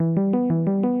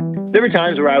There were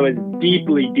times where I was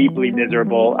deeply, deeply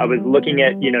miserable. I was looking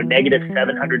at, negative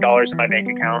 $700 in my bank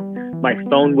account. My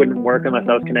phone wouldn't work unless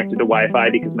I was connected to Wi-Fi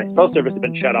because my cell service had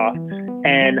been shut off.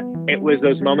 And it was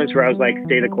those moments where I was like,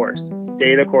 stay the course.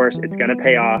 Stay the course. It's going to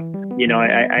pay off. I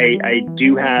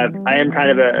am kind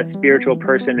of a spiritual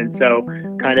person. And so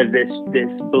kind of this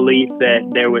belief that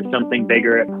there was something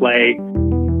bigger at play.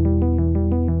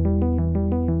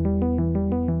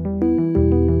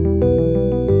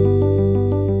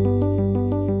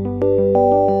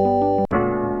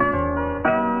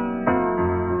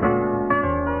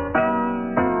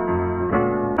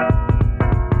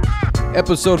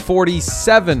 Episode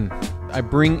 47, I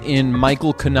bring in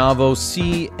Michael Canavo,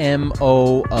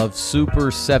 CMO of Super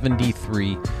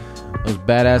 73. Those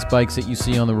badass bikes that you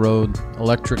see on the road,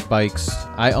 electric bikes.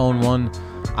 I own one.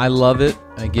 I love it.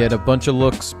 I get a bunch of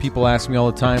looks. People ask me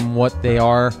all the time what they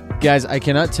are. Guys, I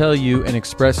cannot tell you and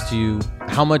express to you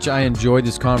how much I enjoyed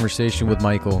this conversation with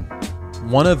Michael.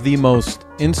 One of the most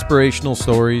inspirational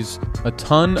stories, a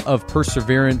ton of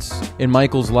perseverance in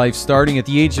Michael's life, starting at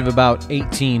the age of about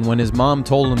 18 when his mom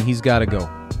told him he's got to go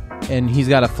and he's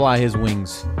got to fly his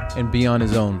wings and be on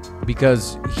his own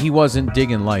because he wasn't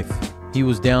digging life. He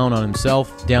was down on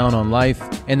himself, down on life,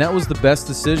 and that was the best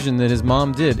decision that his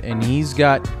mom did, and he's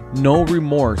got no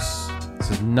remorse. This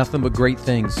is nothing but great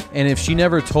things. And if she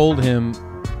never told him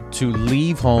to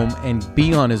leave home and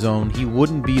be on his own, he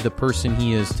wouldn't be the person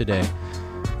he is today.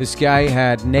 This guy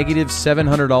had negative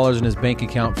 $700 in his bank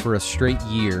account for a straight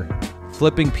year,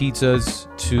 flipping pizzas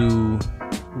to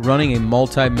running a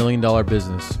multi-million-dollar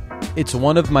business. It's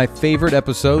one of my favorite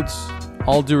episodes,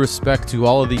 all due respect to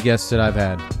all of the guests that I've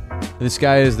had. This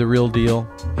guy is the real deal,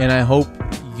 and I hope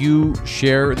you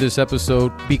share this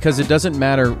episode because it doesn't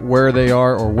matter where they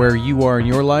are or where you are in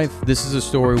your life. This is a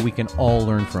story we can all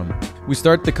learn from. We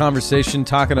start the conversation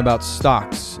talking about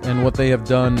stocks and what they have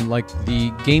done, like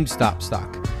the GameStop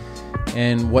stock,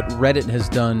 and what Reddit has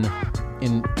done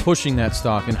in pushing that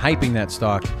stock and hyping that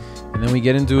stock. And then we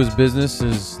get into his business,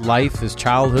 his life, his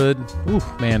childhood. Ooh,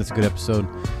 man, it's a good episode.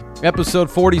 Episode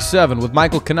 47 with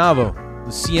Michael Canavo,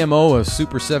 the CMO of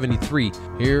Super 73.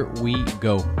 Here we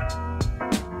go.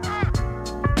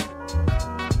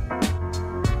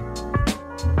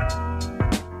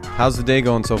 How's the day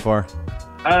going so far?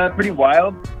 Pretty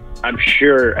wild. I'm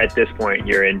sure at this point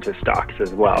you're into stocks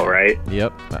as well, right?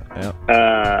 Yep.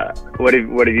 What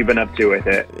have you been up to with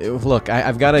it? Look,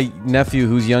 I've got a nephew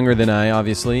who's younger than I,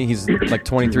 obviously. He's like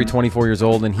 23, 24 years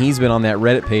old, and he's been on that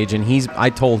Reddit page, and I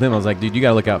told him, I was like, dude, you got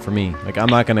to look out for me. Like, I'm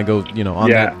not going to go,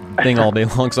 on that thing all day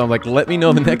long. So I'm like, let me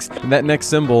know that next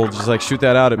symbol, just like shoot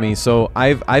that out at me. So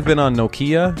I've been on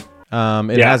Nokia.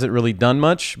 It hasn't really done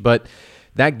much, but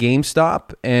that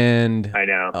GameStop and I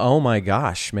know. Oh my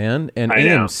gosh, man. And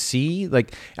AMC,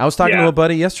 like I was talking to a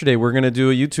buddy yesterday. We're going to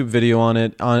do a YouTube video on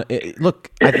it. Look,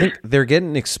 I think they're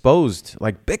getting exposed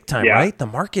like big time, right? The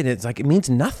market is like, it means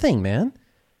nothing, man.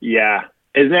 Yeah.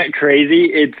 Isn't that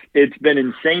crazy? It's been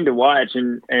insane to watch.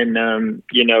 And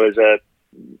as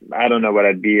I don't know what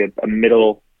I'd be, a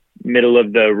middle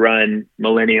of the run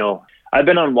millennial. I've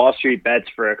been on Wall Street bets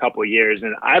for a couple of years,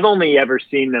 and I've only ever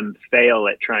seen them fail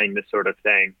at trying this sort of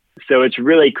thing. So it's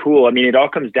really cool. I mean, it all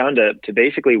comes down to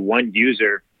basically one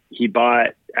user. He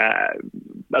bought,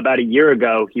 about a year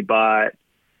ago, I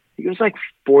think it was like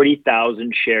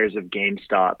 40,000 shares of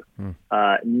GameStop,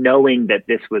 knowing that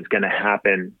this was going to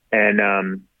happen.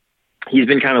 And he's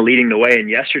been kind of leading the way. And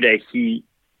yesterday,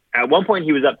 at one point,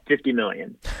 he was up 50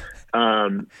 million.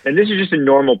 And this is just a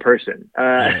normal person.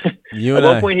 At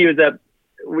one point he was up.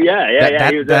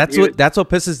 That's what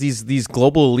pisses these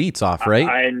global elites off, right?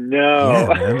 I know.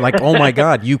 Yeah, man. Like, oh my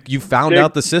God, you found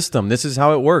out the system. This is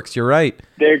how it works. You're right.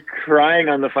 They're crying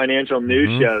on the financial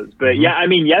news shows. But I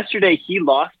mean, yesterday he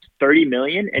lost 30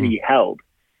 million and he held.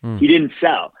 He didn't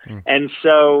sell. And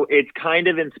so it's kind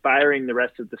of inspiring the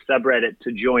rest of the subreddit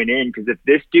to join in, because if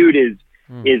this dude is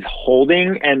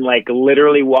holding and like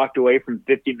literally walked away from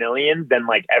 50 million, then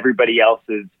like everybody else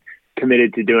is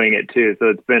committed to doing it too.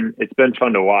 So it's been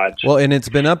fun to watch. Well, and it's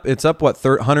up what,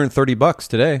 $130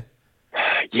 today.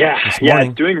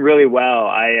 It's doing really well.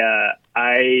 I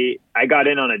got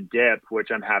in on a dip, which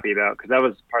I'm happy about because that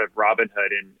was part of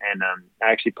Robinhood, and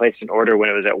I actually placed an order when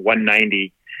it was at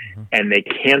 190 and they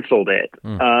canceled it.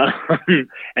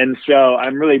 And so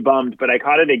I'm really bummed, but I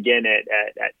caught it again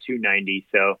at 290.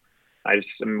 So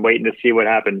I'm waiting to see what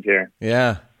happens here.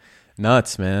 Yeah.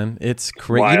 Nuts, man. It's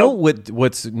crazy. You know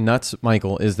what's nuts,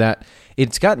 Michael, is that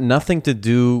it's got nothing to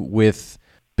do with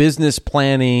business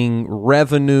planning,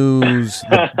 revenues,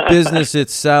 the business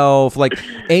itself. Like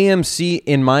AMC,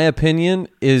 in my opinion,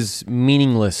 is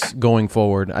meaningless going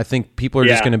forward. I think people are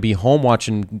just going to be home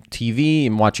watching TV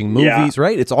and watching movies,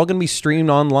 right? It's all going to be streamed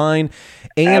online.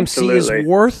 AMC is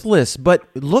worthless, but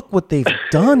look what they've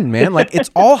done, man. Like,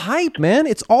 it's all hype, man.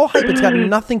 It's all hype. It's got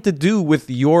nothing to do with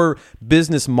your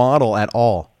business model at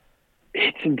all.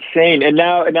 It's insane. And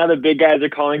now the big guys are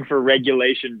calling for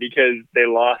regulation because they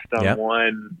lost on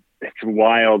one. It's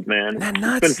wild, man.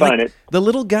 It's been fun. Like, the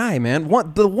little guy, man.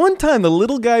 The one time the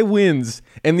little guy wins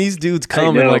and these dudes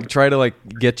come and like try to like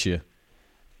get you.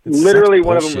 It's literally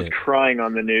one of them was crying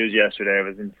on the news yesterday. It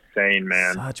was insane,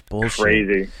 man. Such bullshit.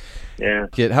 Crazy. Yeah.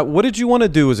 Kid, what did you want to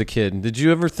do as a kid? Did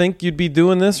you ever think you'd be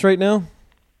doing this right now?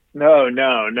 No.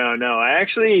 I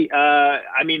actually,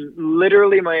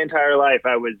 literally my entire life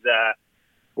I was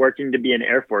working to be an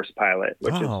Air Force pilot,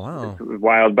 which is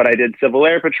wild. But I did Civil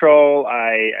Air Patrol.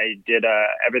 I did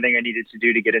everything I needed to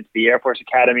do to get into the Air Force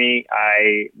Academy.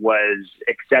 I was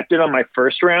accepted on my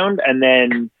first round and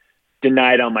then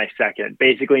denied on my second,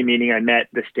 basically meaning I met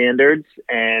the standards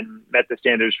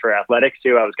for athletics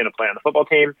too. I was going to play on the football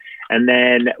team. And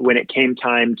then when it came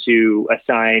time to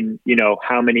assign,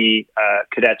 how many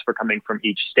cadets were coming from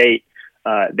each state,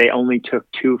 they only took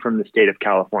 2 from the state of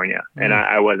California, and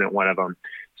I wasn't one of them.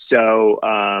 So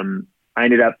I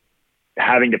ended up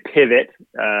having to pivot,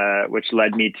 which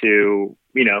led me to,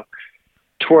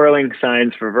 twirling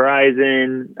signs for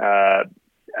Verizon,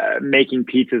 making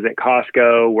pizzas at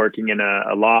Costco, working in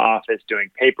a law office, doing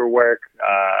paperwork.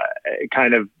 It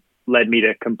kind of led me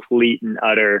to complete and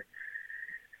utter,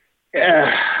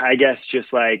 I guess,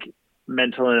 just like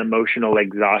mental and emotional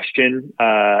exhaustion,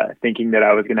 thinking that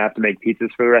I was going to have to make pizzas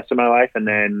for the rest of my life. And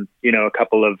then, a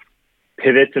couple of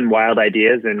pivots and wild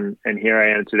ideas. And here I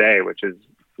am today, which is,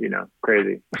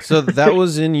 crazy. So that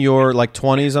was in your like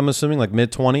 20s, I'm assuming, like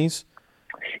mid 20s.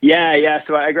 Yeah.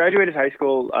 So I graduated high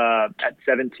school at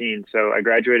 17. So I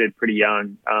graduated pretty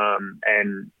young,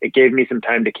 and it gave me some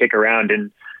time to kick around.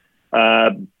 And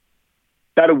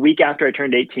about a week after I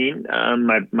turned 18,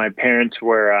 my parents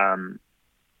were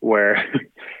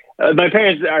my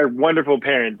parents are wonderful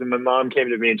parents, and my mom came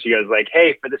to me and she goes like,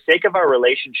 "Hey, for the sake of our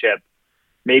relationship,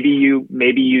 maybe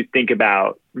you think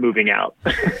about moving out."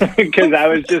 Because I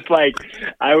was just like,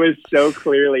 I was so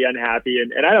clearly unhappy,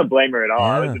 and I don't blame her at all.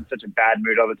 I was in such a bad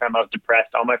mood all the time. I was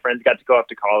depressed. All my friends got to go off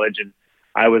to college, and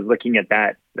I was looking at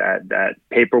that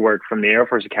paperwork from the Air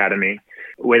Force Academy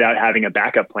without having a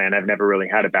backup plan. I've never really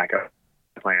had a backup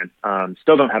plan.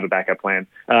 Still don't have a backup plan.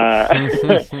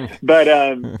 But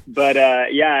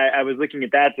I was looking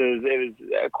at that. So it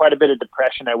was quite a bit of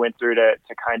depression I went through to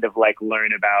kind of like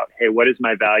learn about, hey, what is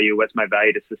my value? What's my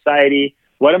value to society?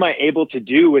 What am I able to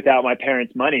do without my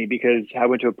parents' money? Because I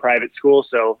went to a private school,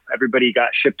 so everybody got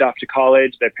shipped off to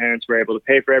college. Their parents were able to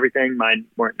pay for everything. Mine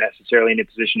weren't necessarily in a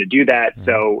position to do that.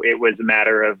 So it was a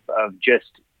matter of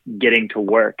just getting to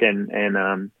work. And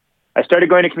I started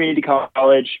going to community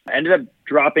college. I ended up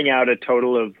dropping out a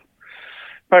total of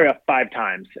probably about 5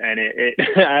 times. And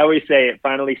I always say it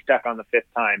finally stuck on the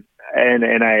 5th time.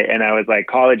 And I was like,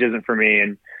 college isn't for me.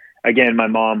 And again, my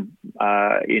mom,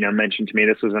 mentioned to me,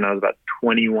 this was when I was about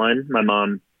 21. My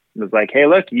mom was like, hey,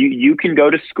 look, you can go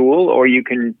to school or you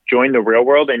can join the real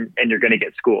world and you're going to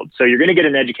get schooled. So you're going to get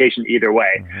an education either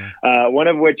way. One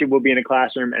of which will be in a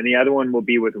classroom and the other one will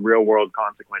be with real world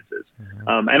consequences.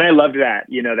 And I loved that,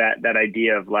 that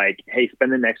idea of like, hey,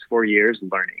 spend the next 4 years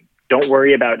learning. Don't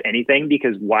worry about anything,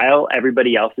 because while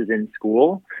everybody else is in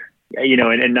school,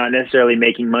 and not necessarily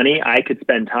making money, I could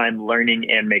spend time learning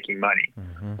and making money,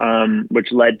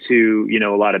 which led to,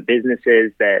 a lot of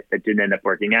businesses that didn't end up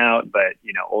working out, but,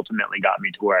 ultimately got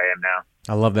me to where I am now.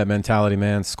 I love that mentality,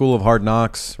 man. School of hard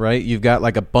knocks, right? You've got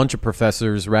like a bunch of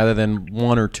professors rather than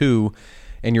 1 or 2,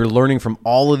 and you're learning from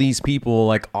all of these people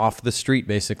like off the street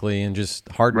basically, and just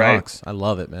hard knocks. I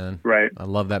love it, man. Right. I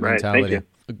love that mentality.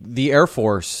 The Air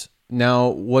Force. Now,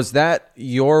 was that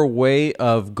your way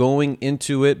of going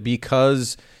into it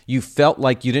because you felt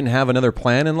like you didn't have another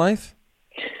plan in life?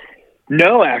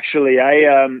 No, actually,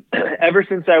 I ever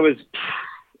since I was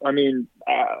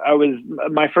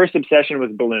my first obsession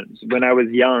was balloons when I was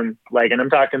young, and I'm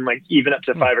talking like even up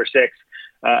to 5 or 6.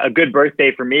 A good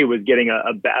birthday for me was getting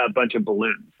a bunch of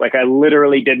balloons. Like I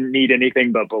literally didn't need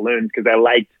anything but balloons because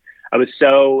I was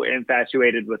so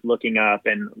infatuated with looking up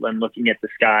and looking at the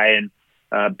sky and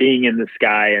being in the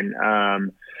sky and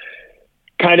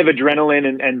kind of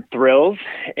adrenaline and thrills.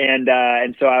 And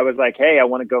so I was like, hey, I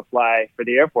want to go fly for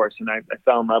the Air Force. And I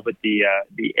fell in love with the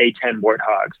A-10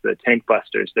 Warthogs, the tank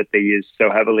busters that they use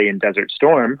so heavily in Desert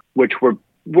Storm, which were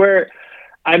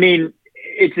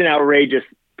it's an outrageous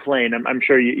plane. I'm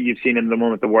sure you've seen them, the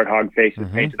one with the warthog faces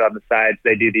painted on the sides.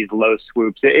 They do these low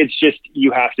swoops. It's just,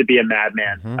 you have to be a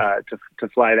madman to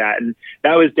fly that. And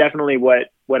that was definitely what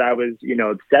I was,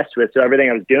 obsessed with. So everything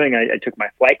I was doing, I took my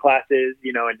flight classes,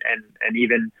 and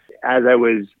even as I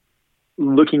was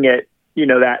looking at,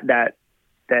 that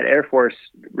Air Force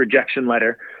rejection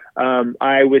letter,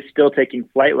 I was still taking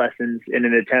flight lessons in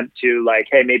an attempt to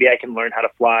hey, maybe I can learn how to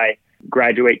fly,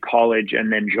 graduate college,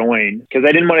 and then join, because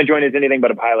I didn't want to join as anything but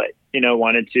a pilot. Didn't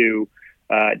want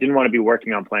to be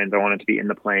working on planes. I wanted to be in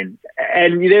the plane.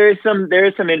 And there is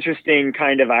some interesting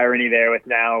kind of irony there with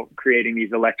now creating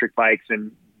these electric bikes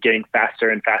and getting faster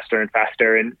and faster and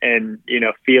faster, and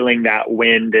feeling that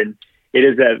wind. And it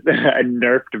is a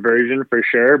nerfed version for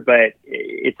sure, but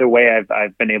it's a way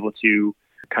I've been able to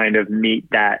kind of meet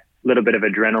that little bit of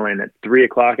adrenaline at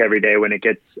 3:00 every day. When it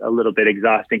gets a little bit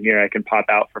exhausting here, I can pop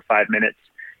out for 5 minutes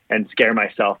and scare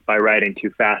myself by riding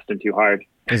too fast and too hard.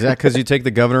 Is that because you take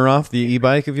the governor off the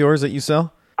e-bike of yours that you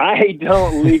sell? I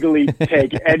don't legally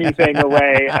take anything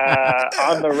away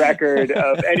on the record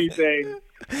of anything.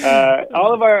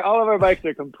 All of our bikes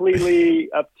are completely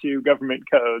up to government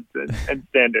codes and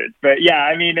standards. But yeah,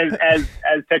 I mean, as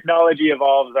technology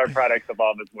evolves, our products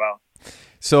evolve as well.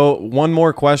 So one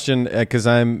more question, because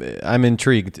I'm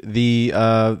intrigued.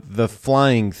 The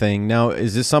flying thing. Now,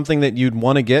 is this something that you'd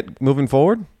want to get moving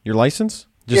forward? Your license?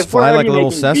 Just fly like a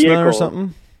little Cessna vehicles, or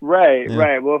something? Right.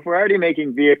 Well, if we're already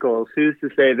making vehicles, who's to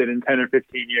say that in 10 or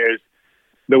 15 years,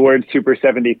 the word Super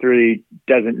 73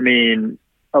 doesn't mean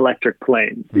electric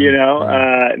planes? There's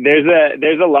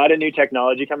a lot of new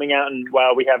technology coming out, and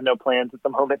while we have no plans at the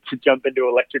moment to jump into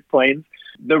electric planes,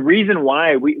 the reason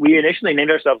why we initially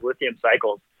named ourselves Lithium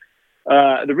Cycles,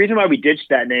 the reason why we ditched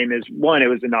that name is, one, it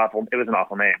was an awful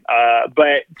name,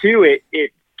 but two,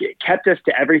 it kept us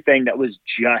to everything that was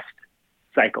just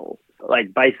cycles,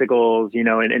 like bicycles,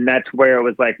 and that's where it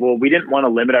was like, well, we didn't want to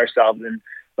limit ourselves. And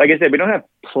like I said, we don't have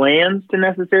plans to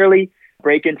necessarily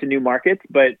break into new markets,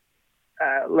 but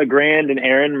LeGrand and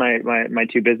Aaron, my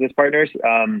two business partners,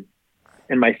 and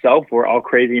myself, were all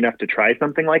crazy enough to try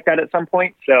something like that at some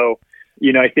point. So,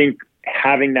 I think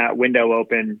having that window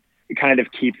open kind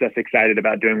of keeps us excited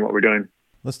about doing what we're doing.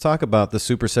 Let's talk about the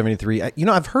Super 73.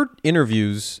 I've heard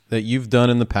interviews that you've done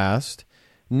in the past.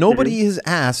 Nobody has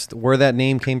asked where that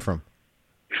name came from.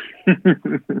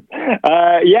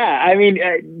 Yeah, I mean,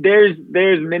 there's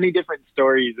many different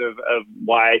stories of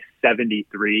why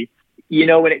 73.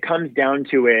 When it comes down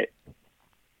to it,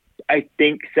 I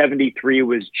think 73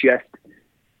 was just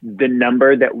the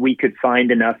number that we could find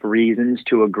enough reasons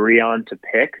to agree on to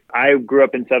pick. I grew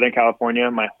up in Southern California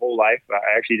my whole life.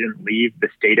 I actually didn't leave the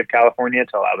state of California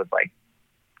until I was like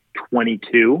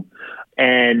 22.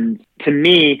 And to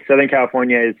me, Southern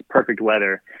California is perfect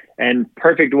weather. And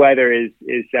perfect weather is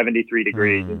 73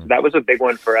 degrees. And so that was a big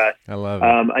one for us. I love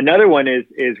it. Another one is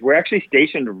we're actually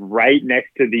stationed right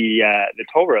next to the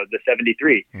toll road, the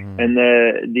 73. And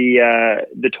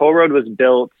the toll road was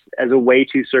built as a way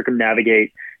to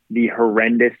circumnavigate the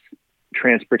horrendous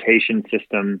transportation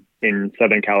system in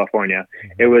Southern California.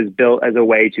 It was built as a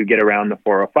way to get around the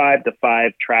 405, the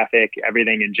 5 traffic,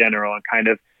 everything in general, and kind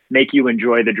of make you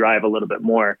enjoy the drive a little bit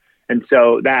more. And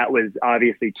so that was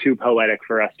obviously too poetic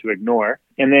for us to ignore.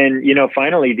 And then,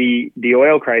 finally, the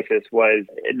oil crisis was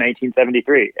in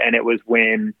 1973. And it was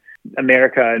when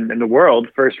America and the world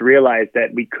first realized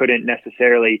that we couldn't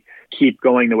necessarily keep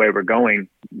going the way we're going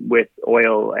with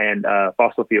oil and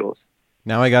fossil fuels.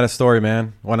 Now I got a story,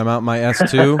 man. When I'm out in my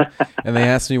S2 and they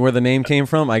ask me where the name came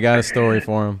from, I got a story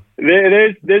for them.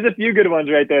 There's a few good ones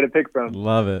right there to pick from.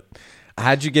 Love it.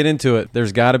 How'd you get into it?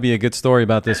 There's got to be a good story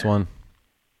about this one.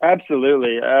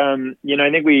 Absolutely. I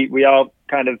think we all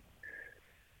kind of,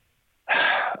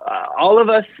 all of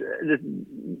us,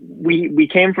 we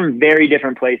came from very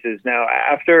different places. Now,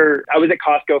 after I was at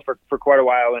Costco for quite a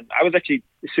while, and I was actually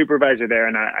a supervisor there,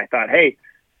 and I thought, hey,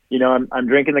 I'm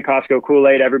drinking the Costco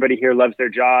Kool-Aid. Everybody here loves their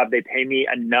job. They pay me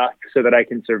enough so that I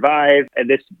can survive. And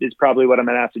this is probably what I'm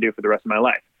going to have to do for the rest of my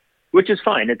life, which is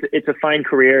fine. It's a fine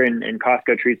career, and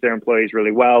Costco treats their employees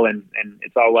really well, and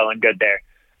it's all well and good there.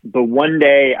 But one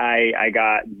day I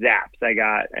got zapped.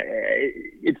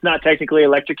 It's not technically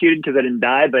electrocuted because I didn't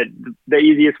die, but the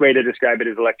easiest way to describe it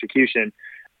is electrocution.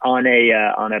 On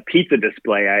a pizza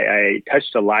display, I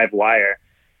touched a live wire,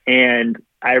 and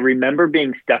I remember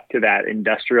being stuck to that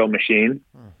industrial machine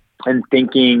and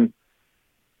thinking,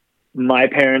 my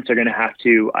parents are going to have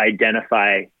to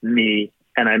identify me,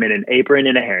 and I'm in an apron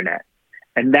and a hairnet.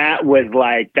 And that was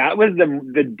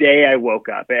the day I woke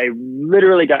up. I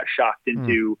literally got shocked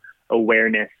into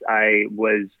awareness. I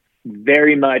was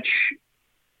very much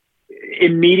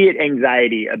immediate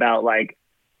anxiety about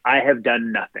I have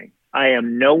done nothing. I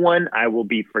am no one. I will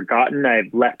be forgotten.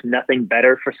 I've left nothing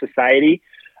better for society.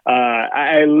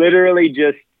 I literally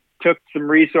just took some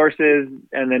resources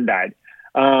and then died.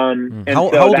 How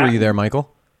old were you there,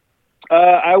 Michael?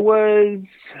 I was,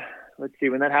 let's see,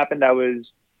 when that happened, I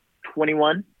was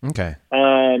 21. Okay.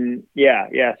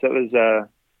 Yeah. So it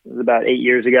was about 8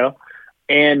 years ago,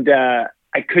 and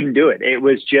I couldn't do it. It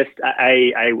was just,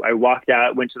 I walked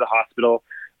out, went to the hospital,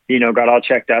 got all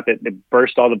checked up. It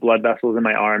burst all the blood vessels in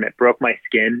my arm. It broke my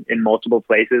skin in multiple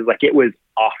places. Like, it was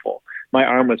awful. My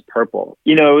arm was purple.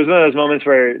 It was one of those moments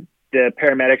where the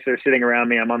paramedics are sitting around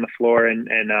me. I'm on the floor and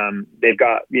they've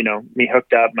got, me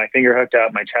hooked up, my finger hooked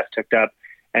up, my chest hooked up.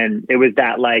 And it was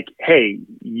that, like, hey,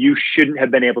 you shouldn't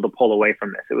have been able to pull away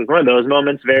from this. It was one of those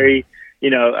moments, very,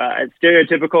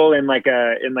 stereotypical in like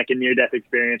a near-death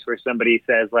experience where somebody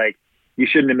says, like, you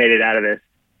shouldn't have made it out of this.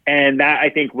 And that, I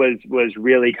think, was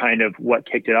really kind of what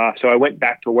kicked it off. So I went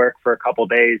back to work for a couple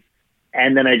days,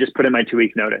 and then I just put in my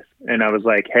 2-week notice. And I was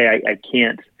like, hey, I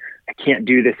can't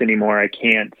do this anymore. I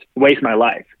can't waste my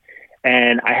life.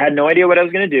 And I had no idea what I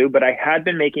was going to do, but I had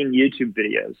been making YouTube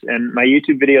videos, and my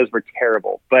YouTube videos were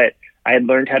terrible, but I had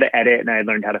learned how to edit and I had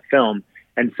learned how to film.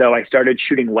 And so I started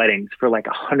shooting weddings for like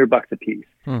 $100 a piece.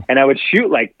 And I would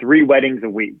shoot like 3 weddings a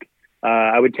week.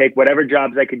 I would take whatever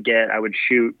jobs I could get. I would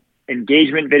shoot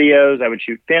engagement videos. I would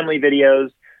shoot family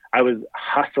videos. I was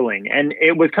hustling, and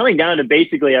it was coming down to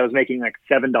basically I was making like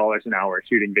 $7 an hour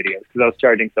shooting videos because I was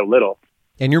charging so little.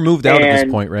 And you're moved out at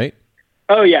this point, right?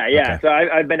 Oh yeah. Okay. So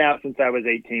I've been out since I was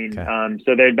 18. Okay.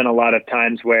 So there'd been a lot of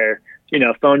times where,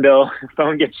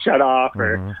 phone gets shut off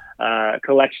or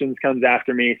collections comes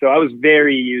after me. So I was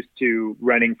very used to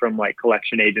running from like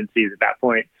collection agencies at that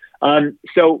point.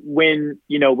 So when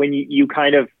you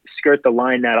kind of skirt the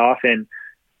line that often,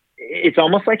 it's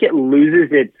almost like it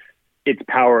loses its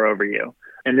power over you.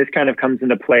 And this kind of comes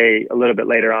into play a little bit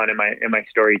later on in my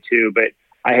story too. But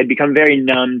I had become very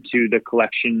numb to the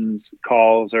collections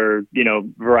calls or,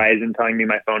 Verizon telling me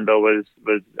my phone bill was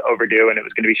overdue and it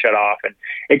was going to be shut off. And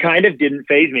it kind of didn't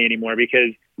faze me anymore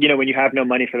because, when you have no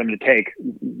money for them to take,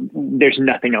 there's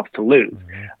nothing else to lose.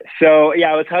 So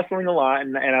yeah, I was hustling a lot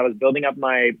and I was building up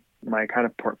my kind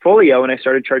of portfolio, and I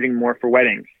started charging more for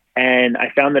weddings. And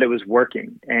I found that it was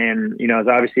working. And, I was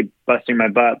obviously busting my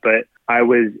butt, but I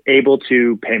was able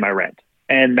to pay my rent.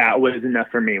 And that was enough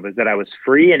for me, was that I was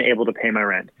free and able to pay my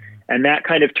rent. And that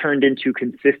kind of turned into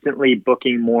consistently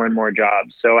booking more and more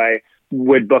jobs. So I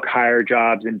would book higher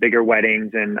jobs and bigger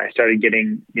weddings. And I started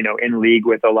getting, in league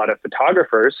with a lot of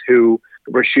photographers who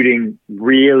were shooting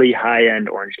really high-end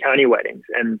Orange County weddings.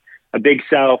 And a big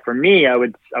sell for me, I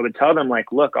would tell them,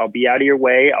 like, look, I'll be out of your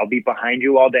way. I'll be behind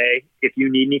you all day. If you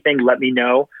need anything, let me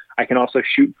know. I can also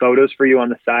shoot photos for you on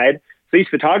the side. So these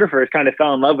photographers kind of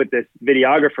fell in love with this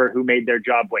videographer who made their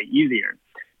job way easier,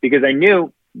 because I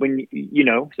knew when,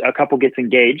 a couple gets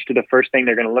engaged, the first thing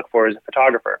they're going to look for is a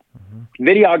photographer.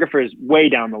 Videographer is way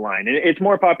down the line, and it's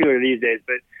more popular these days,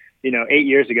 but 8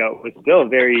 years ago, it was still a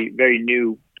very, very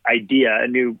new idea, a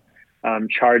new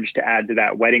charge to add to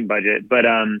that wedding budget. But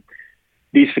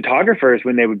these photographers,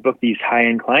 when they would book these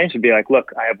high-end clients, would be like,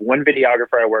 look, I have one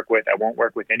videographer I work with. I won't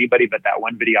work with anybody but that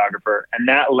one videographer. And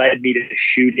that led me to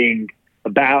shooting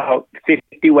about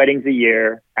 50 weddings a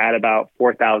year at about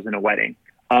 $4,000 a wedding.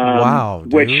 Wow,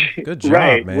 dude. Which, good job,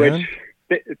 right, man.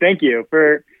 Thank you.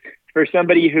 For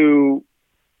somebody who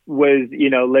was,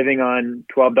 living on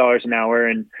 $12 an hour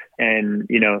and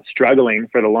struggling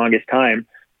for the longest time,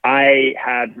 I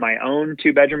had my own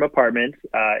 2-bedroom apartment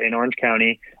in Orange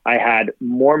County. I had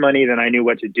more money than I knew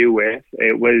what to do with.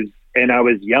 And I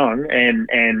was young, and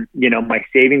my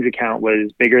savings account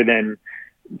was bigger than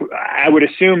I would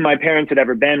assume my parents had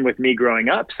ever been with me growing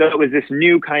up. So it was this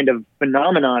new kind of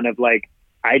phenomenon of like,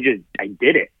 I did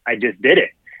it. I just did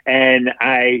it. And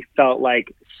I felt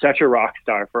like such a rock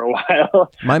star for a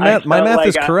while. My math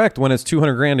is correct when it's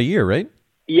 $200,000 a year, right?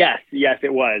 Yes,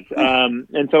 it was.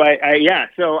 And so I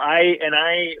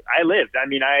lived. I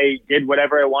mean, I did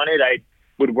whatever I wanted. I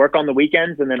would work on the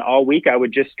weekends, and then all week I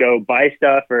would just go buy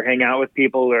stuff or hang out with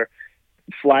people or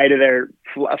fly to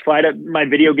my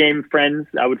video game friends.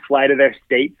 I would fly to their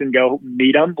states and go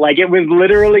meet them. Like, it was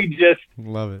literally just,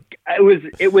 love it.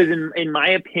 It was in my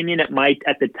opinion, at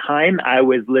the time, I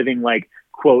was living like,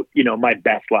 quote, my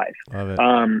best life. Love it.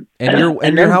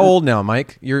 And you're how old now,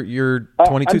 Mike? You're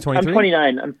 22, 23? I'm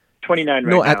 29. I'm 29 right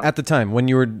now. No, at the time when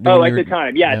you were. The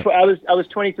time. Yeah. I was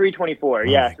 23, 24.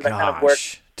 Yeah. So that kind of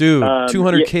worked. Dude,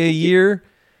 $200K a year,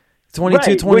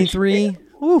 22, right, 23.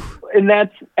 And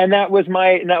that was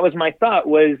my thought,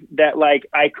 was that, like,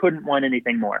 I couldn't want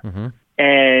anything more.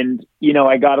 And,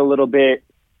 I got a little bit,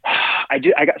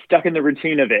 I got stuck in the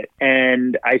routine of it,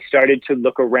 and I started to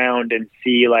look around and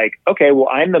see like, okay, well,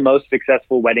 I'm the most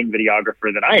successful wedding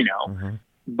videographer that I know,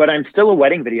 but I'm still a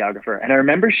wedding videographer. And I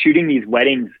remember shooting these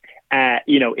weddings at,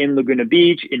 in Laguna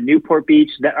Beach, in Newport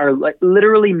Beach, that are like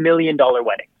literally $1 million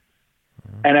weddings.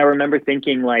 And I remember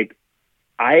thinking like,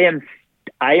 I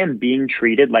am being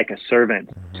treated like a servant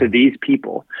to these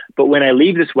people. But when I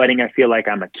leave this wedding, I feel like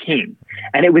I'm a king.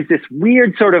 And it was this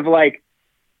weird sort of like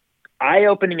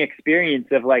eye-opening experience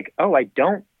of like, oh, I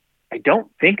don't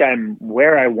think I'm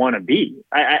where I want to be.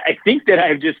 I think that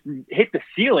I've just hit the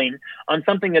ceiling on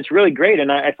something that's really great.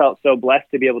 And I felt so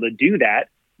blessed to be able to do that.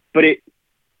 But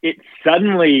it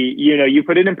suddenly, you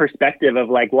put it in perspective of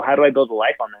like, well, how do I build a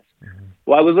life on this?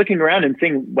 Well, I was looking around and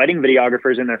seeing wedding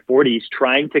videographers in their 40s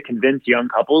trying to convince young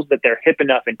couples that they're hip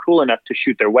enough and cool enough to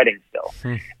shoot their wedding still.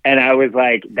 And I was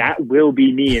like, that will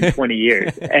be me in 20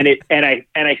 years. And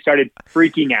I started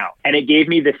freaking out. And it gave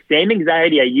me the same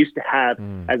anxiety I used to have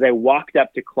as I walked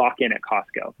up to clock in at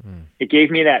Costco. It gave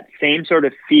me that same sort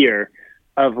of fear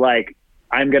of like,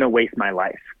 I'm going to waste my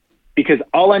life. Because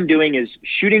all I'm doing is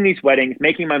shooting these weddings,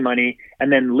 making my money,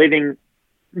 and then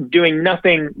doing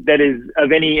nothing that is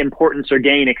of any importance or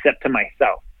gain except to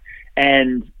myself.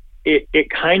 And it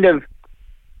kind of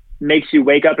makes you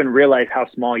wake up and realize how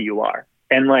small you are.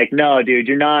 And like, no, dude,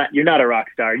 you're not a rock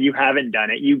star. You haven't done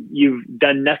it. You've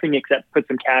done nothing except put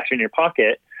some cash in your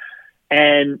pocket.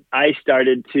 And I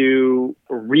started to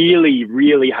really,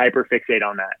 really hyperfixate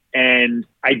on that. And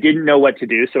I didn't know what to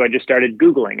do. So I just started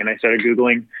Googling, and I started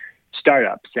Googling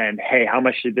startups and, hey, how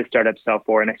much did this startup sell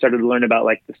for? And I started to learn about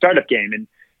like the startup game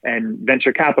and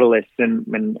venture capitalists and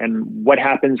what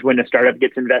happens when a startup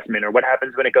gets investment, or what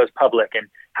happens when it goes public, and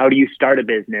how do you start a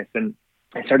business? And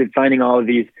I started finding all of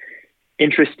these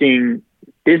interesting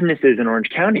businesses in Orange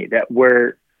County that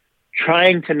were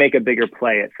trying to make a bigger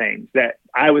play at things that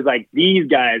I was like, these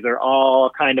guys are all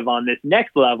kind of on this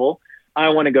next level. I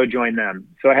want to go join them.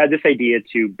 So I had this idea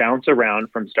to bounce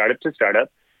around from startup to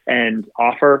startup and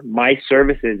offer my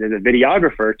services as a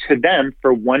videographer to them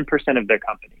for 1% of their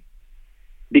company.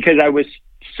 Because I was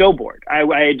so bored. I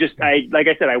like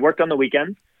I said, I worked on the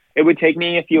weekends. It would take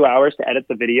me a few hours to edit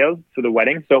the video for the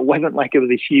wedding. So it wasn't like it was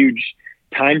a huge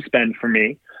time spend for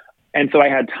me. And so I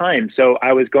had time. So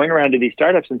I was going around to these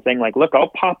startups and saying like, look, I'll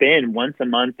pop in once a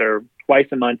month or twice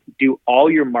a month, do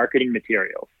all your marketing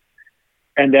materials,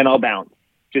 and then I'll bounce.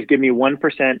 Just give me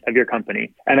 1% of your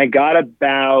company. And I got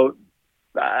about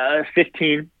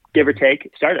 15, give or take,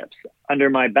 startups under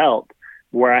my belt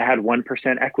where I had 1%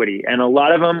 equity. And a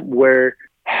lot of them were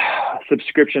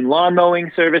subscription lawn mowing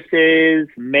services,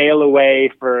 mail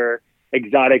away for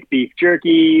exotic beef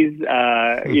jerkies,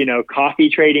 coffee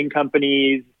trading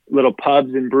companies, little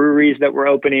pubs and breweries that were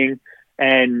opening.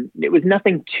 And it was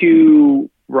nothing too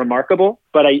remarkable,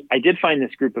 but I did find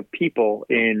this group of people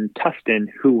in Tustin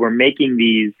who were making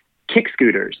these kick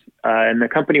scooters. And the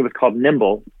company was called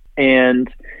Nimble.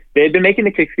 And they had been making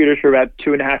the kick scooters for about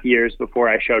 2.5 years before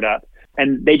I showed up.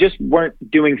 And they just weren't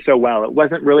doing so well. It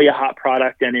wasn't really a hot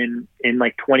product. And in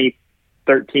like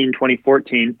 2013,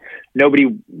 2014,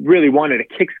 nobody really wanted a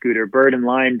kick scooter. Bird and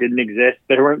Lime didn't exist.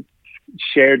 There weren't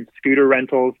shared scooter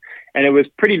rentals. And it was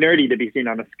pretty nerdy to be seen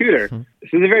on a scooter.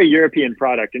 This was a very European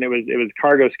product. And it was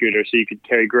cargo scooter. So you could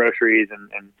carry groceries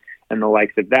and the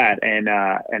likes of that. And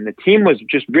the team was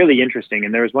just really interesting.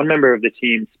 And there was one member of the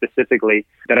team specifically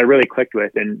that I really clicked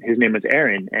with, and his name was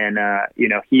Aaron. And,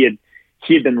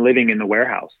 he had been living in the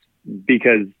warehouse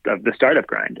because of the startup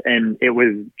grind. And it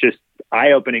was just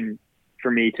eye-opening for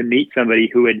me to meet somebody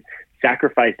who had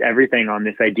sacrificed everything on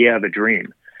this idea of a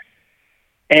dream.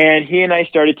 And he and I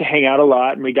started to hang out a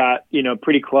lot, and we got,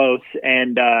 pretty close.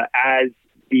 And as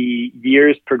the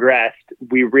years progressed,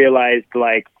 we realized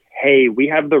like, hey, we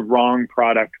have the wrong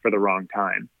product for the wrong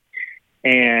time.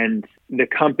 And the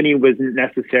company wasn't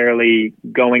necessarily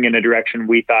going in a direction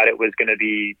we thought it was going to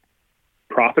be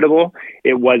profitable.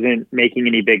 It wasn't making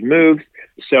any big moves.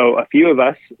 So a few of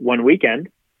us one weekend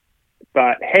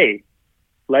thought, hey,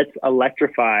 let's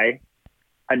electrify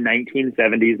a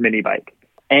 1970s mini bike.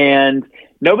 And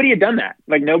nobody had done that.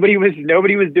 Like nobody was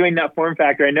doing that form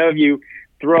factor. I know if you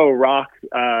throw a rock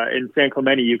in San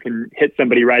Clemente, you can hit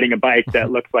somebody riding a bike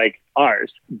that looks like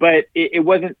ours, but it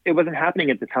wasn't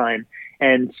happening at the time.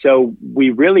 And so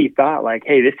we really thought like,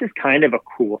 hey, this is kind of a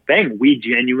cool thing. We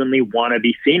genuinely want to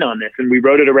be seen on this. And we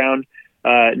rode it around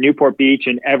Newport Beach,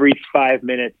 and every 5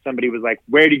 minutes, somebody was like,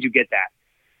 where did you get that?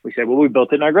 We said, well, we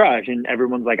built it in our garage. And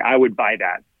everyone's like, I would buy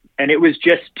that. And it was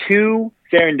just too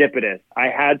serendipitous. I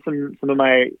had some of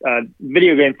my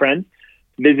video game friends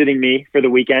visiting me for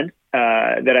the weekend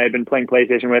that I had been playing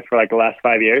PlayStation with for like the last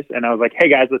 5 years. And I was like, hey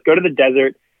guys, let's go to the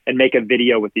desert and make a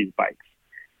video with these bikes.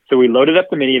 So we loaded up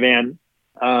the minivan.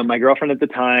 My girlfriend at the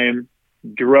time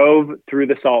drove through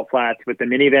the salt flats with the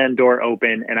minivan door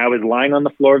open, and I was lying on the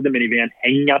floor of the minivan,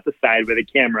 hanging out the side with a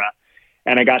camera.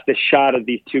 And I got this shot of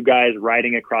these two guys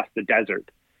riding across the desert.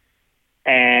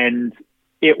 And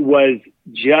it was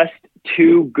just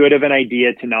too good of an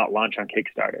idea to not launch on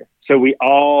Kickstarter. So we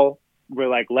all were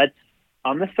like, let's,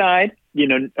 on the side,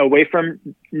 away from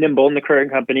Nimble and the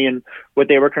current company and what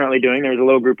they were currently doing, there was a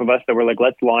little group of us that were like,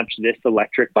 let's launch this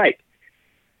electric bike.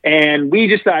 And we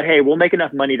just thought, hey, we'll make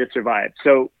enough money to survive.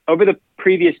 So over the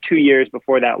previous 2 years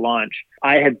before that launch,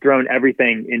 I had thrown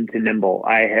everything into Nimble.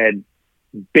 I had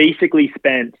basically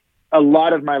spent a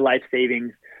lot of my life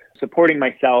savings supporting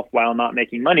myself while not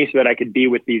making money so that I could be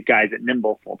with these guys at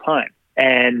Nimble full time.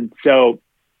 And so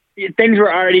things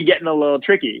were already getting a little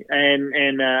tricky.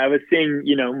 And I was seeing,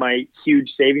 my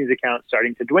huge savings account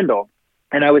starting to dwindle.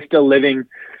 And I was still living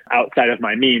outside of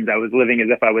my means. I was living as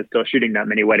if I was still shooting that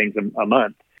many weddings a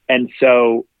month. And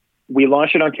so we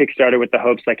launched it on Kickstarter with the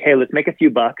hopes like, hey, let's make a few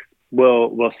bucks.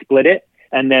 We'll split it.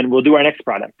 And then we'll do our next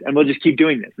product and we'll just keep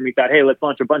doing this. And we thought, hey, let's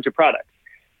launch a bunch of products.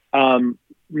 None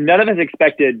of us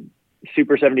expected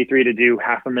Super 73 to do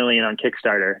 $500,000 on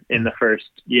Kickstarter in the first,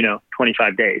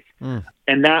 25 days. Mm.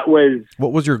 And that was...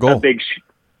 What was your goal? A big...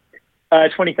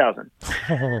 20,000.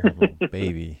 Oh,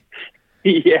 baby.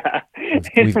 Yeah.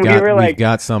 We've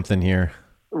got something here.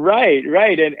 Right.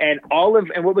 And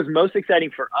what was most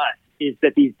exciting for us is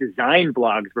that these design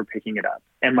blogs were picking it up,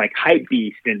 and like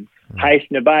Hypebeast and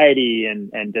Highsnobiety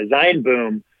and Design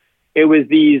Boom. It was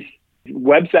these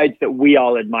websites that we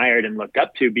all admired and looked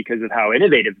up to because of how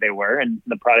innovative they were and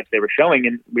the products they were showing.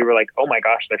 And we were like, oh my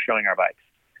gosh, they're showing our bikes.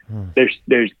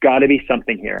 There's got to be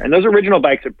something here. And those original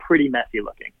bikes are pretty messy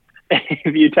looking.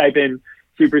 If you type in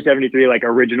Super 73, like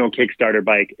original Kickstarter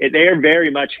bike, they are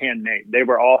very much handmade. They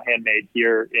were all handmade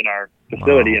here in our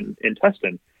facility in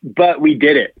Tustin. But we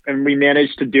did it, and we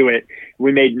managed to do it.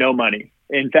 We made no money.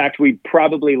 In fact, we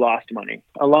probably lost money.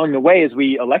 Along the way, as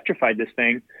we electrified this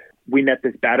thing, we met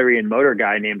this battery and motor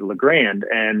guy named Legrand,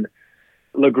 and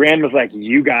Legrand was like,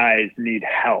 you guys need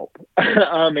help.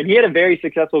 And he had a very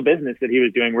successful business that he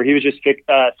was doing where he was just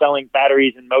selling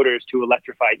batteries and motors to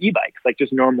electrify e-bikes, like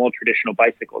just normal traditional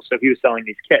bicycles. So he was selling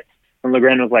these kits. And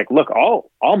Legrand was like, look,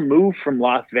 I'll move from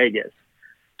Las Vegas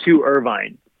to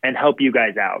Irvine and help you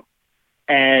guys out.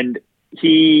 And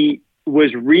he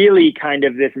was really kind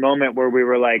of this moment where we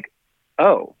were like,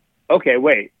 oh, okay,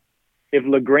 wait. If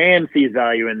Legrand sees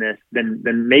value in this, then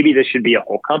maybe this should be a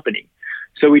whole company.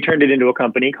 So we turned it into a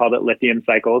company, called it Lithium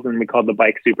Cycles, and we called the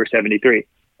bike Super 73.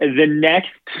 The next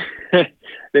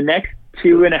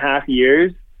 2.5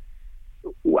 years,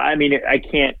 I mean, I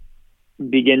can't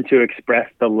begin to express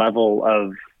the level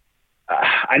of,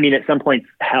 at some points,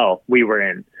 hell we were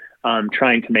in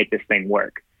trying to make this thing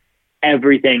work.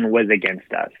 Everything was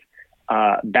against us.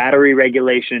 Battery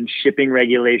regulations, shipping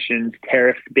regulations,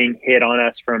 tariffs being hit on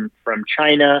us from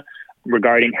China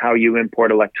regarding how you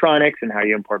import electronics and how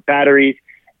you import batteries.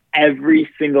 Every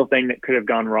single thing that could have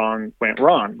gone wrong went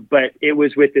wrong. But it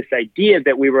was with this idea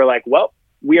that we were like, well,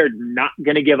 we are not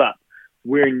going to give up.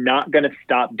 We're not going to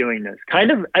stop doing this.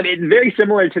 It's very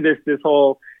similar to this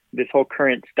whole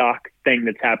current stock thing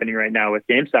that's happening right now with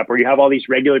GameStop, where you have all these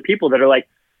regular people that are like,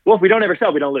 well, if we don't ever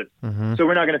sell, we don't lose. Mm-hmm. So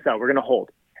we're not going to sell. We're going to hold.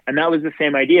 And that was the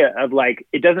same idea of like,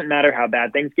 it doesn't matter how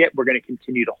bad things get. We're going to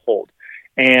continue to hold.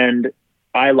 And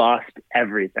I lost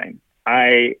everything.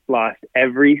 I lost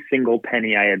every single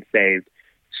penny I had saved,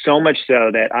 so much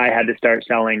so that I had to start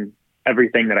selling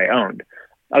everything that I owned.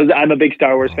 I'm a big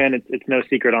Star Wars fan. It's no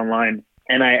secret online.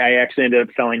 And I actually ended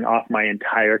up selling off my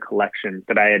entire collection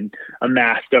that I had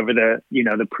amassed over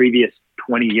the previous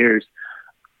 20 years.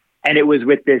 And it was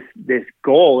with this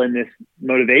goal and this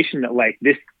motivation that like,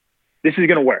 this is going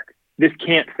to work. This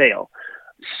can't fail.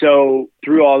 So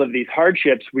through all of these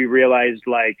hardships, we realized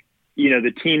like,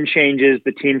 the team changes,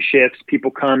 the team shifts,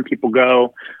 people come, people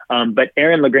go. But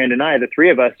Aaron Legrand and I, the three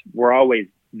of us, were always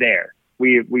there.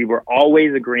 We were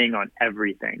always agreeing on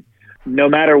everything, no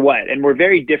matter what. And we're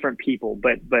very different people,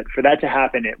 but for that to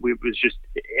happen, it was just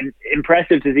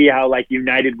impressive to see how like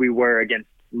united we were against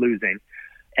losing.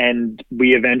 And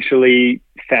we eventually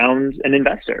found an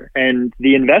investor, and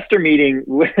the investor meeting,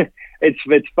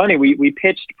 it's funny. We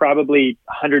pitched probably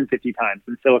 150 times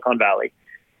in Silicon Valley.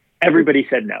 Everybody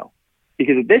said no,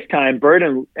 because at this time, Bird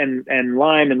and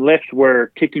Lime and Lyft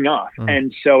were kicking off.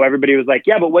 And so everybody was like,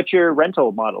 yeah, but what's your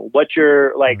rental model? What's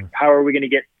your, how are we going to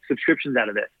get subscriptions out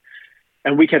of this?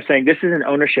 And we kept saying, this is an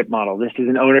ownership model. This is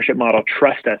an ownership model.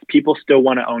 Trust us. People still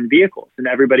want to own vehicles. And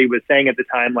everybody was saying at the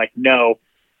time, like, no,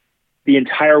 the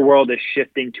entire world is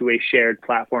shifting to a shared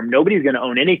platform. Nobody's going to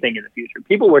own anything in the future.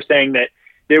 People were saying that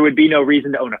there would be no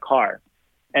reason to own a car.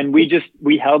 And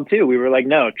we held to. We were like,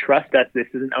 no, trust us. This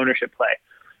is an ownership play.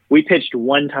 We pitched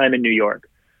one time in New York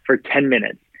for 10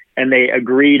 minutes, and they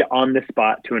agreed on the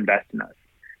spot to invest in us.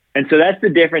 And so that's the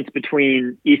difference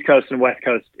between East Coast and West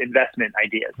Coast investment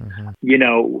ideas. Mm-hmm. You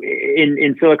know,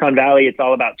 in Silicon Valley, it's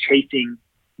all about chasing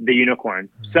the unicorn.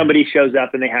 Mm-hmm. Somebody shows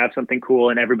up and they have something cool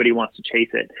and everybody wants to chase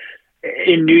it.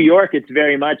 In New York, it's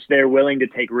very much they're willing to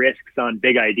take risks on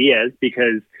big ideas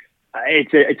because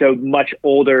it's a much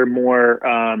older, more,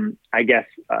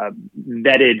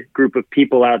 vetted group of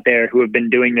people out there who have been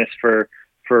doing this for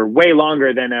way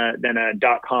longer than a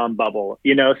 .com bubble,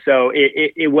 you know? So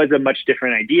it was a much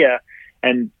different idea.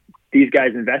 And these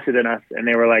guys invested in us and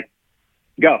they were like,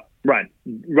 go, run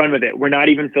with it. We're not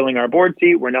even filling our board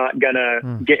seat. We're not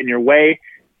gonna get in your way.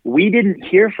 We didn't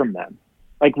hear from them.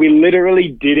 Like, we literally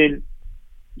didn't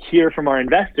hear from our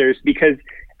investors because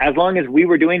as long as we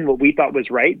were doing what we thought was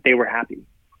right, they were happy.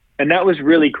 And that was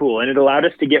really cool. And it allowed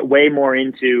us to get way more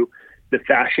into the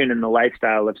fashion and the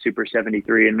lifestyle of Super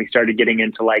 73. And we started getting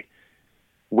into like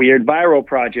weird viral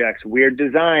projects, weird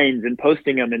designs, and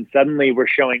posting them. And suddenly we're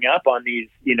showing up on these,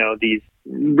 you know, these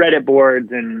Reddit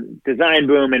boards and Design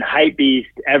Boom and Hypebeast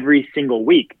every single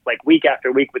week, like week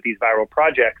after week with these viral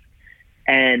projects.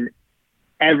 And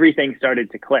everything started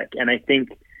to click. And I think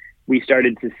we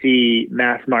started to see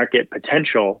mass market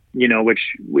potential, you know, which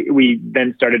we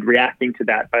then started reacting to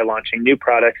that by launching new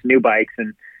products, new bikes,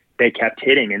 and they kept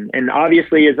hitting. And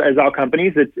obviously, as all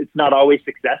companies, it's not always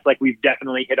success. Like, we've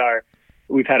definitely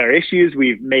we've had our issues.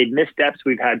 We've made missteps.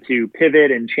 We've had to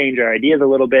pivot and change our ideas a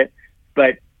little bit.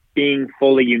 But being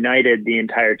fully united the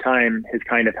entire time has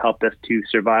kind of helped us to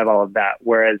survive all of that.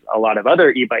 Whereas a lot of other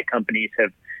e-bike companies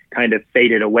have kind of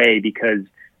faded away because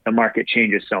the market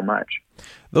changes so much.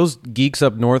 Those geeks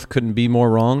up north couldn't be more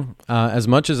wrong. As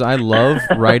much as I love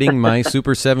riding my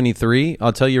Super 73,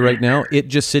 I'll tell you right now, it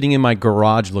just sitting in my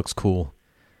garage looks cool.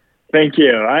 Thank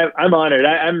you. I'm honored.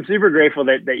 I'm super grateful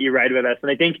that you ride with us.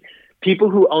 And I think people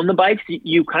who own the bikes,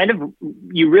 you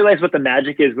realize what the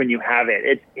magic is when you have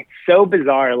it. It's so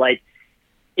bizarre. Like,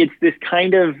 it's this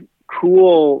kind of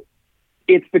cool,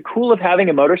 it's the cool of having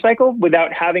a motorcycle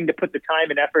without having to put the time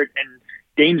and effort and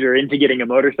danger into getting a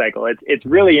motorcycle. It's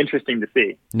really interesting to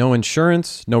see. No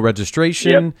insurance, no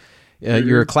registration. Yep.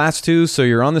 You're a class 2, so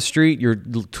you're on the street. You're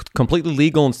completely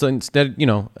legal instead, you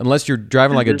know, unless you're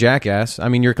driving like a jackass. I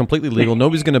mean, you're completely legal.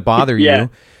 Nobody's going to bother you.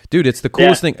 Dude, it's the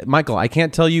coolest thing. Michael, I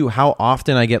can't tell you how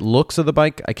often I get looks of the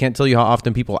bike. I can't tell you how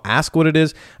often people ask what it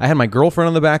is. I had my girlfriend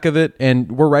on the back of it,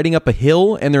 and we're riding up a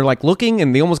hill, and they're like looking,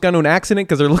 and they almost got into an accident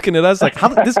because they're looking at us like, how,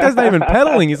 this guy's not even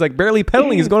pedaling. He's like barely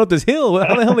pedaling. He's going up this hill.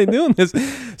 How the hell are they doing this?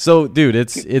 So, dude,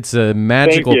 it's a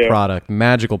magical product.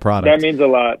 Magical product. That means a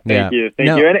lot. Thank you.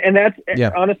 Thank you. And that's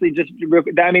honestly just,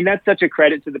 I mean, that's such a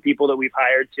credit to the people that we've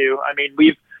hired too. I mean,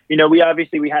 we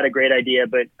had a great idea,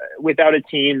 but without a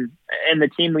team, and the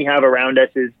team we have around us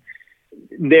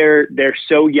they're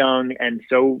so young and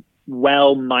so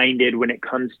well-minded when it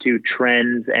comes to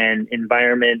trends and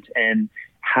environment and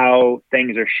how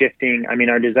things are shifting. I mean,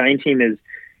 our design team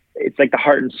it's like the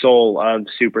heart and soul of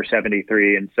Super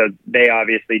 73. And so they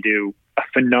obviously do a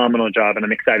phenomenal job, and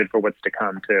I'm excited for what's to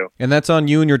come too. And that's on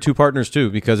you and your two partners too,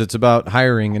 because it's about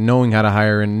hiring and knowing how to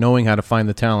hire and knowing how to find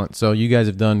the talent. So you guys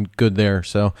have done good there.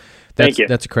 So that's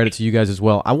a credit to you guys as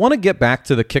well. I want to get back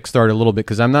to the Kickstarter a little bit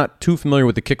because I'm not too familiar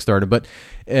with the Kickstarter, but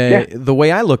the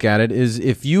way I look at it is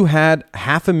if you had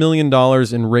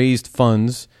 $500,000 in raised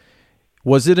funds,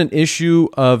 was it an issue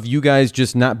of you guys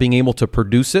just not being able to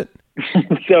produce it?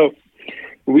 So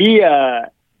we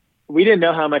didn't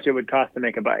know how much it would cost to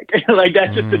make a bike. Like,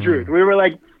 that's just the truth. We were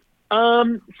like,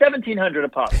 $1,700 a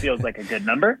pop feels like a good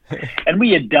number. And we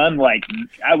had done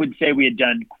I would say we had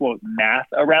done quote math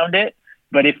around it.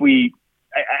 But if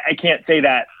I can't say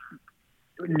that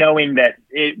knowing that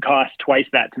it costs twice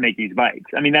that to make these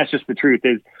bikes. I mean, that's just the truth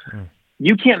is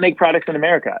you can't make products in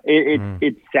America.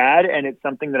 It's sad. And it's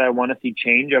something that I want to see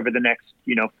change over the next,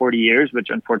 40 years, which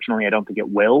unfortunately I don't think it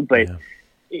will, but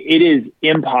it is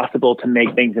impossible to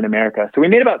make things in America. So we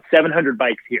made about 700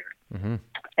 bikes here. Mm-hmm.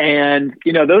 And,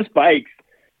 those bikes,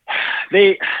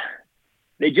 they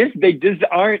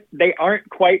aren't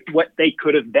quite what they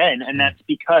could have been. And that's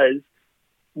because,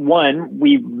 one,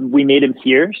 we made them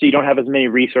here, so you don't have as many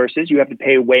resources. You have to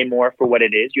pay way more for what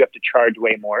it is. You have to charge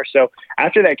way more. So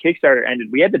after that Kickstarter ended,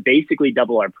 we had to basically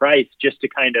double our price just to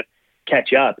kind of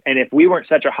catch up. And if we weren't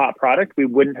such a hot product, we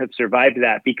wouldn't have survived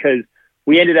that, because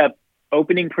we ended up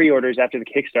opening pre-orders after the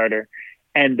Kickstarter.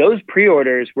 And those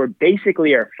pre-orders were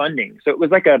basically our funding. So it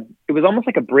was almost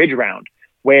like a bridge round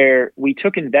where we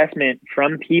took investment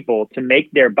from people to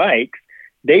make their bikes.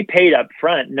 They paid up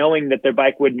front knowing that their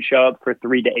bike wouldn't show up for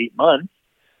 3 to 8 months.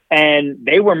 And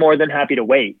they were more than happy to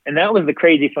wait. And that was the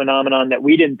crazy phenomenon that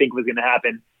we didn't think was going to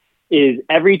happen, is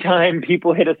every time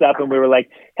people hit us up and we were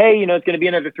like, hey, you know, it's going to be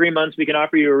another 3 months. We can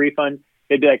offer you a refund.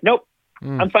 They'd be like, nope,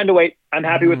 I'm fine to wait. I'm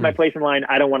happy with my place in line.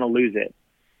 I don't want to lose it.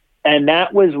 And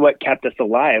that was what kept us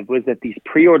alive, was that these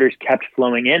pre-orders kept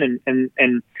flowing in.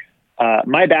 And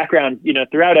my background, you know,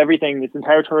 throughout everything, this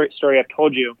entire story I've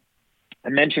told you, I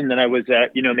mentioned that I was,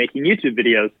 you know, making YouTube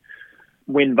videos.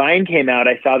 When Vine came out,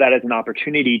 I saw that as an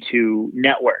opportunity to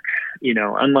network. You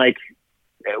know, unlike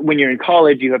when you're in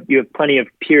college, you have plenty of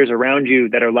peers around you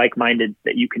that are like-minded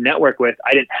that you can network with.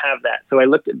 I didn't have that. So I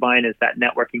looked at Vine as that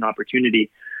networking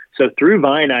opportunity. So through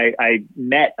Vine, I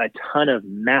met a ton of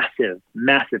massive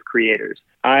creators.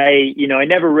 My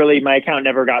account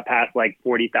never got past like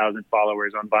 40,000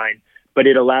 followers on Vine, but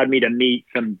it allowed me to meet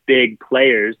some big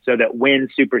players so that when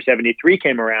Super 73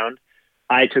 came around,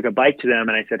 I took a bike to them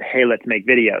and I said, hey, let's make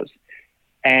videos.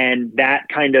 And that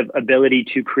kind of ability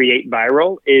to create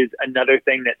viral is another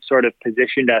thing that sort of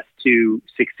positioned us to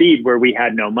succeed where we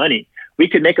had no money. We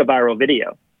could make a viral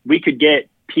video. We could get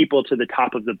people to the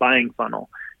top of the buying funnel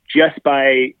just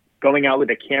by going out with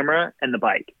a camera and the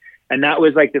bike. And that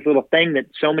was like this little thing that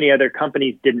so many other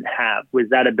companies didn't have, was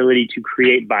that ability to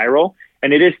create viral.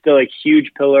 And it is still a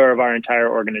huge pillar of our entire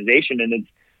organization. And it's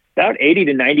about 80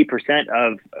 to 90%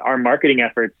 of our marketing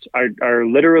efforts are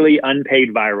literally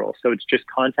unpaid viral. So it's just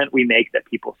content we make that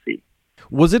people see.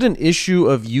 Was it an issue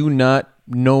of you not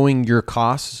knowing your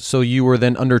costs, so you were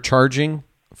then undercharging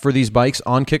for these bikes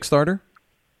on Kickstarter?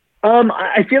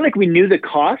 I feel like we knew the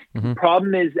cost. Mm-hmm.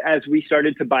 Problem is, as we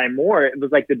started to buy more, it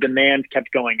was like the demand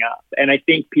kept going up. And I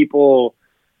think people,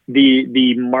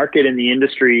 the market and the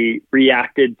industry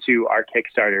reacted to our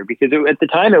Kickstarter because at the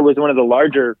time it was one of the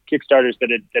larger Kickstarters that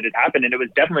had happened. And it was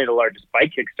definitely the largest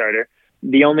bike Kickstarter.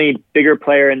 The only bigger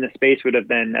player in the space would have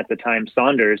been at the time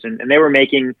Saunders. And they were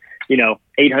making, you know,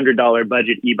 $800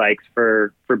 budget e-bikes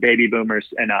for baby boomers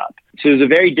and up. So it was a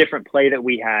very different play that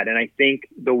we had. And I think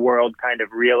the world kind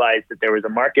of realized that there was a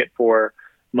market for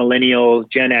millennials,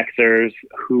 Gen Xers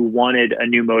who wanted a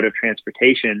new mode of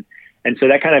transportation. And so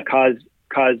that kind of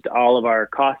caused all of our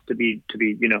costs to be,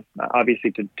 you know,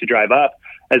 obviously to drive up,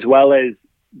 as well as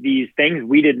these things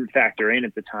we didn't factor in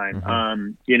at the time.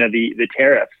 Mm-hmm. You know, the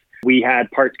tariffs. We had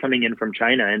parts coming in from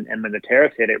China, and when the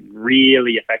tariffs hit, it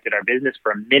really affected our business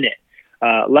for a minute.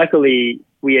 Luckily,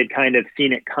 we had kind of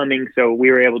seen it coming, so we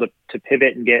were able to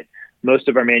pivot and get most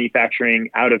of our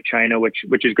manufacturing out of China, which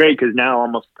is great because now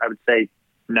almost, I would say,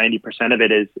 90% of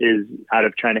it is out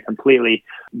of China completely.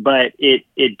 But it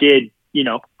did, you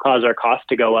know, cause our costs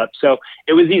to go up. So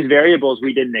it was these variables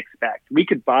we didn't expect. We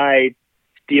could buy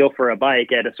steel for a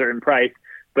bike at a certain price,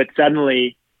 but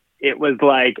suddenly it was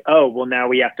like, oh, well, now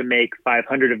we have to make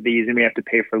 500 of these and we have to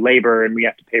pay for labor and we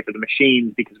have to pay for the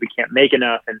machines because we can't make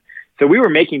enough. And so we were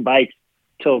making bikes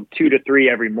till 2 to 3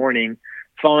 every morning,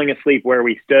 falling asleep where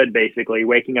we stood, basically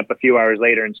waking up a few hours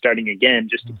later and starting again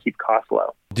just to keep costs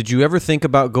low. Did you ever think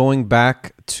about going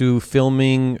back to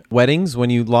filming weddings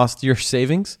when you lost your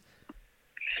savings?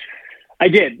 I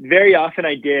did. Very often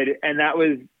I did. And that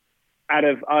was out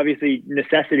of obviously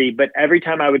necessity, but every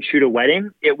time I would shoot a wedding,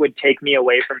 it would take me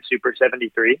away from Super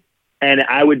 73. And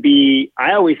I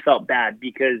always felt bad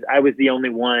because I was the only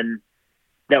one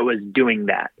that was doing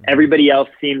that. Everybody else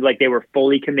seemed like they were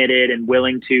fully committed and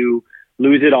willing to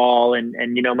lose it all.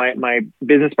 And you know, my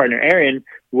business partner, Aaron,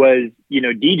 was, you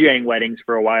know, DJing weddings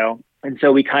for a while. And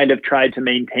so we kind of tried to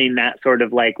maintain that sort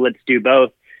of like, let's do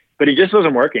both, but it just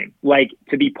wasn't working. Like,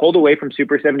 to be pulled away from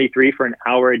Super 73 for an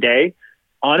hour a day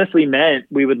honestly meant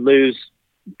we would lose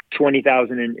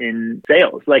 20,000 in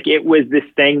sales. Like, it was this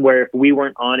thing where if we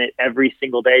weren't on it every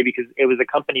single day, because it was a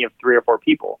company of 3 or 4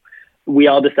 people, we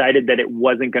all decided that it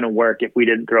wasn't going to work if we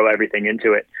didn't throw everything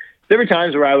into it. There were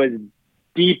times where I was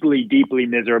deeply, deeply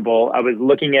miserable. I was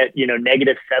looking at, you know,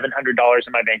 negative $700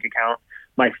 in my bank account.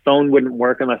 My phone wouldn't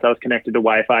work unless I was connected to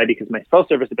Wi-Fi because my cell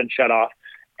service had been shut off.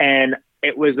 And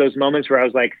it was those moments where I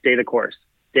was like, stay the course,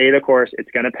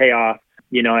 it's going to pay off.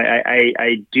 You know,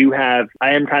 I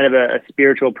am kind of a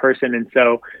spiritual person. And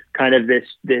so kind of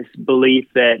this belief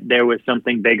that there was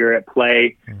something bigger at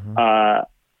play,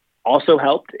 also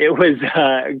helped. It was,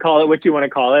 call it what you want to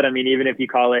call it. I mean, even if you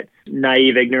call it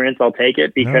naive ignorance, I'll take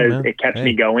it because it kept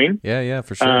me going. Yeah,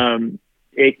 for sure.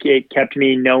 It kept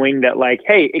me knowing that, like,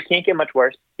 hey, it can't get much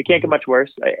worse. It can't get much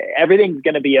worse. Everything's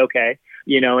going to be okay.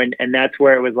 You know, and that's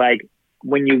where it was like,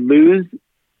 when you lose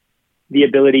the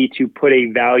ability to put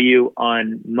a value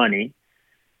on money,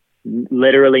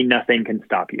 literally nothing can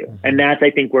stop you. And that's,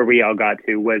 I think, where we all got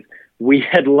to, was we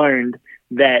had learned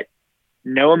that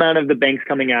no amount of the banks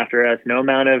coming after us, no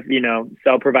amount of,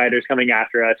 cell providers coming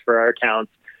after us for our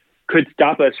accounts could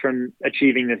stop us from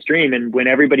achieving this dream. And when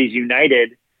everybody's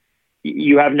united,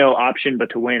 you have no option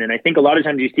but to win. And I think a lot of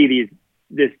times you see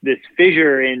this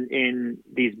fissure in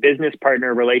these business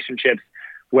partner relationships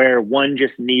where one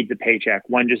just needs a paycheck,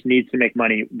 one just needs to make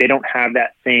money. They don't have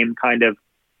that same kind of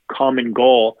common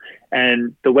goal.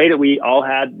 And the way that we all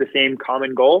had the same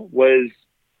common goal was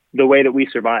the way that we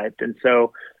survived. And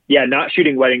so, yeah, not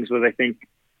shooting weddings was, I think,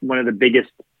 one of the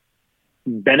biggest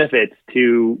benefits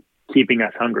to keeping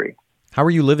us hungry. How are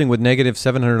you living with negative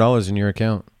 $700 in your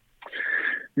account?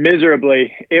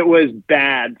 Miserably. It was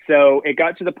bad. So it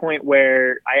got to the point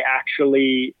where I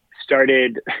actually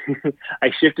started,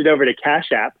 I shifted over to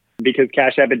Cash App, because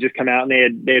Cash App had just come out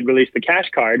and they had released the Cash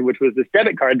Card, which was this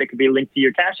debit card that could be linked to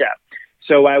your Cash App.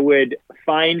 So I would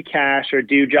find cash or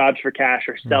do jobs for cash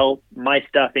or sell my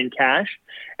stuff in cash,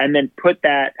 and then put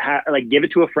that, give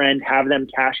it to a friend, have them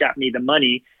Cash App me the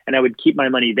money, and I would keep my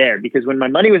money there, because when my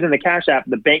money was in the Cash App,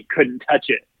 the bank couldn't touch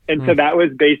it. And so that was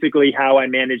basically how I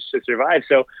managed to survive.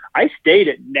 So I stayed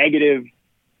at negative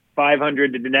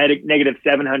 500 to negative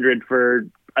 700 for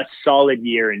a solid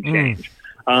year and change.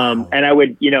 And I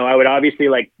would obviously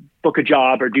book a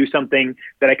job or do something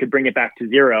that I could bring it back to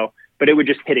zero, but it would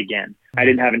just hit again. I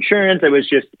didn't have insurance.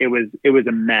 It was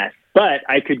a mess, but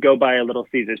I could go buy a Little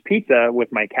Caesars pizza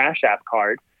with my Cash App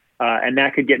card. And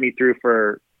that could get me through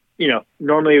for,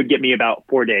 normally it would get me about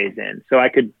 4 days in. So I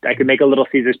could make a Little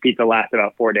Caesars pizza last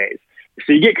about 4 days.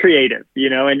 So you get creative,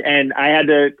 and I had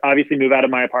to obviously move out of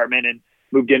my apartment and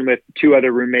moved in with 2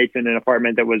 other roommates in an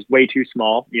apartment that was way too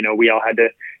small. We all had to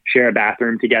share a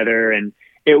bathroom together, and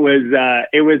it was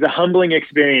a humbling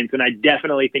experience. And I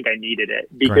definitely think I needed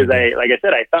it, because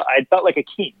I felt like a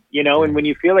king, and when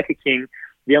you feel like a king,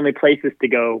 the only place is to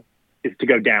go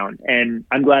down. And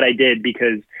I'm glad I did,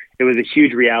 because it was a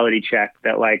huge reality check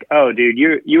that oh dude,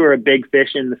 you were a big fish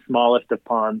in the smallest of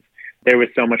ponds. There was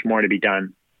so much more to be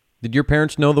done. Did your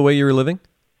parents know the way you were living?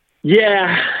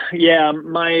 Yeah.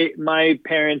 My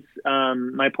parents,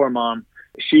 my poor mom,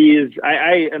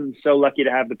 I am so lucky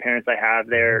to have the parents I have.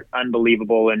 They're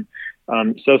unbelievable and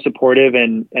so supportive,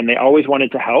 and they always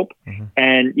wanted to help.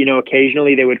 And,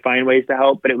 occasionally they would find ways to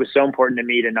help, but it was so important to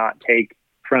me to not take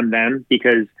from them,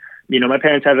 because, my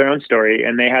parents have their own story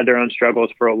and they had their own struggles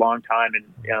for a long time.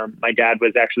 And my dad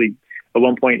was actually at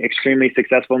one point extremely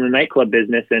successful in the nightclub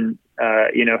business, and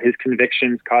his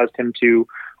convictions caused him to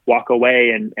walk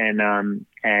away, and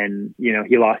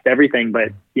he lost everything, but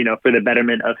for the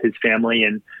betterment of his family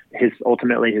and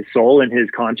ultimately his soul and his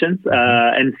conscience.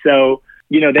 And so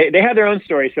they had their own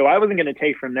story, so I wasn't going to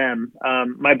take from them.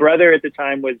 My brother at the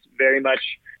time was very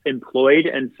much employed,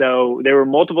 and so there were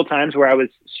multiple times where I was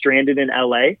stranded in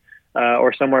LA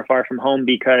or somewhere far from home,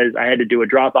 because I had to do a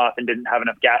drop off and didn't have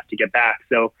enough gas to get back.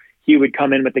 So he would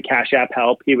come in with the Cash App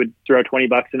help. He would throw $20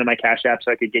 into my Cash App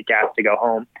so I could get gas to go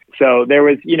home. So there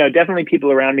was, definitely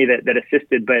people around me that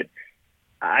assisted, but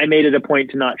I made it a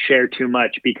point to not share too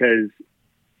much, because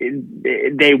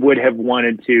they would have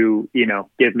wanted to,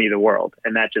 give me the world.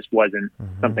 And that just wasn't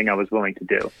something I was willing to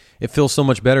do. It feels so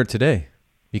much better today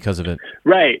because of it.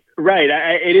 Right.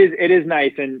 It is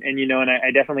nice. And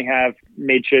I definitely have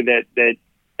made sure that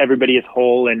everybody is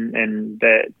whole, and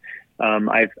that,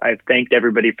 I've thanked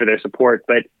everybody for their support,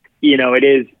 but it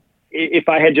is, if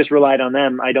I had just relied on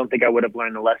them, I don't think I would have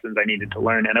learned the lessons I needed to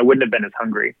learn, and I wouldn't have been as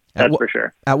hungry. That's for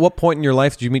sure. At what point in your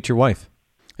life did you meet your wife?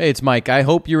 Hey, it's Mike. I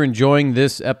hope you're enjoying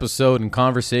this episode and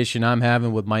conversation I'm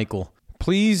having with Michael.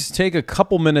 Please take a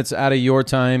couple minutes out of your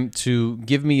time to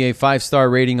give me a 5-star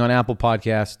rating on Apple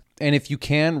Podcast. And if you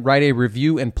can, write a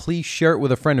review and please share it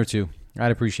with a friend or two.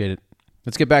 I'd appreciate it.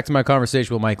 Let's get back to my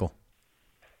conversation with Michael.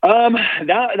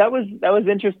 That was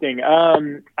interesting.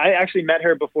 I actually met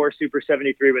her before Super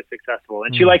 73 was successful,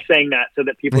 and she likes saying that so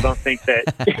that people don't think that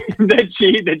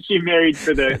that she married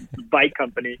for the bike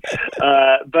company.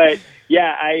 But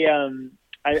yeah,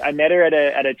 I met her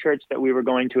at a church that we were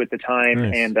going to at the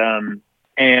time. Nice.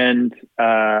 And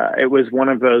it was one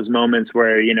of those moments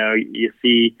where you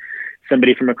see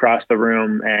somebody from across the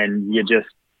room and you just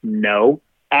know.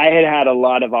 I had a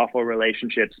lot of awful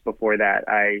relationships before that.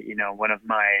 One of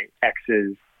my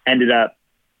exes ended up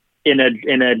in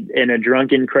a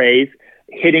drunken craze,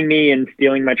 hitting me and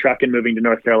stealing my truck and moving to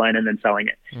North Carolina and then selling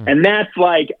it. And that's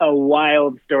a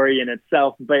wild story in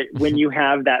itself. But when you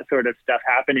have that sort of stuff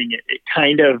happening, it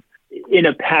kind of, in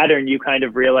a pattern, you kind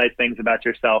of realize things about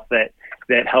yourself that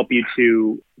help you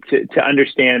to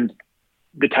understand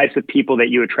the types of people that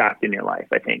you attract in your life,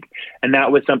 I think. And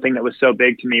that was something that was so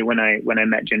big to me when I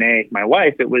met Janae, my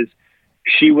wife.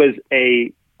 She was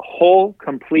a whole,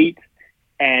 complete,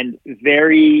 and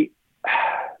very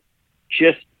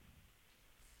just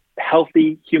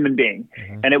healthy human being.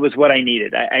 And it was what I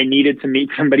needed. I needed to meet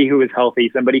somebody who was healthy,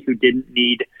 somebody who didn't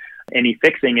need any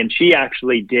fixing. And she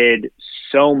actually did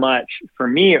so much for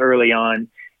me early on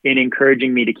in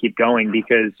encouraging me to keep going,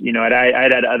 because, you know,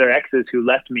 I'd had other exes who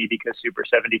left me because Super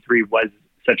 73 was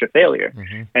such a failure.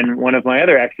 And one of my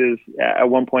other exes at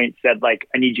one point said, like,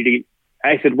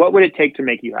 I said, what would it take to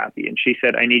make you happy? And she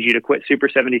said, I need you to quit Super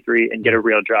 73 and get a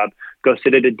real job, go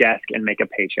sit at a desk and make a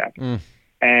paycheck.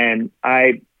 And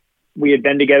we had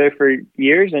been together for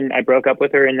years, and I broke up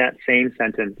with her in that same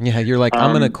sentence. Yeah. You're like,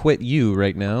 I'm going to quit you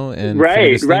right now. And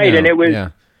right. And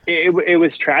it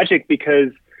was tragic,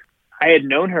 because I had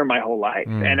known her my whole life,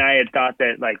 and I had thought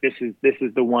that, like, this is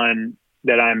the one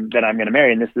that I'm going to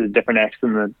marry, and this is a different ex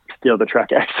than the steal the truck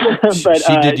ex. But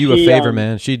she did you a favor,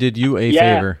 man. She did you a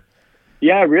favor.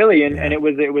 Yeah, really. And it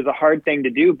was a hard thing to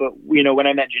do. But, you know, when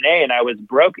I met Janae and I was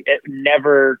broke, it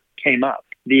never came up.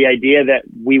 The idea that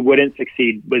we wouldn't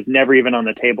succeed was never even on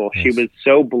the table. Yes. She was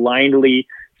so blindly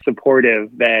supportive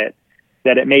that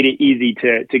it made it easy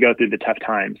to go through the tough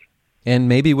times. And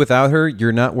maybe without her,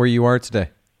 you're not where you are today.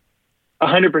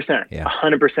 100%.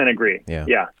 100% agree.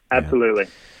 Yeah, absolutely. Yeah.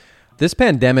 This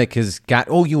pandemic has got,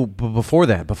 before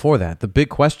that, the big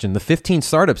question, the 15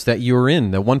 startups that you were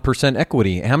in, the 1%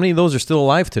 equity, how many of those are still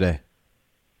alive today?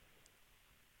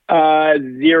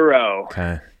 0.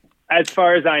 Okay. As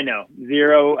far as I know,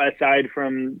 0, aside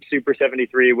from Super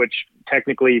 73, which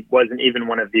technically wasn't even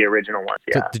one of the original ones.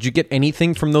 Yeah. So did you get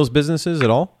anything from those businesses at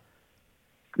all?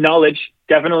 Knowledge,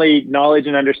 definitely knowledge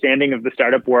and understanding of the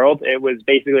startup world. It was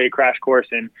basically a crash course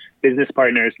in business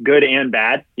partners, good and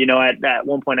bad. You know, at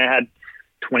one point I had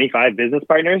 25 business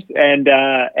partners, and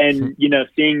you know,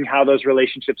 seeing how those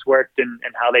relationships worked and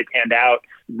how they panned out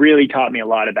really taught me a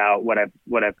lot about what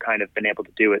I've kind of been able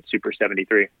to do at Super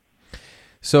 73.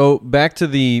 So back to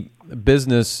the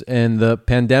business and the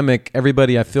pandemic,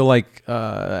 everybody, I feel like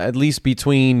at least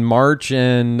between March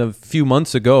and a few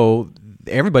months ago,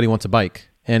 everybody wants a bike.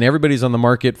 And everybody's on the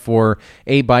market for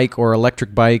a bike or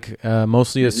electric bike,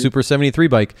 mostly a Super 73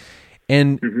 bike.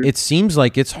 And it seems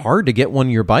like it's hard to get one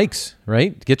of your bikes,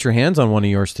 right? Get your hands on one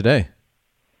of yours today.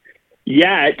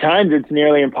 Yeah, at times it's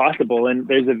nearly impossible. And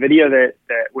there's a video that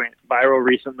went viral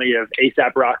recently of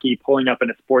A$AP Rocky pulling up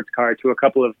in a sports car to a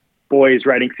couple of boys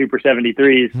riding Super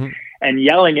 73s and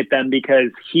yelling at them because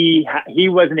he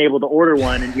wasn't able to order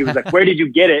one. And he was like, where did you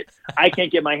get it? I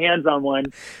can't get my hands on one.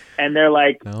 And they're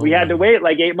like, we had to wait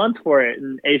like 8 months for it.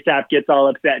 And A$AP gets all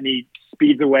upset and he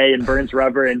speeds away and burns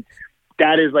rubber. And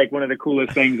that is like one of the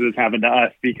coolest things that's happened to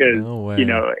us, because, you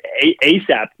know,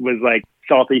 A$AP was like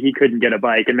salty. He couldn't get a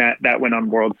bike, and that went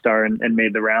on World Star and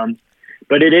made the rounds.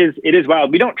 But it is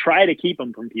wild. We don't try to keep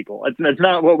them from people. That's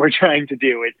not what we're trying to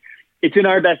do. It's in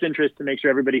our best interest to make sure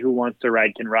everybody who wants to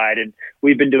ride can ride. And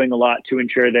we've been doing a lot to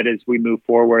ensure that as we move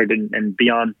forward and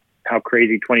beyond how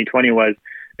crazy 2020 was,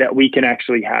 that we can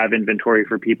actually have inventory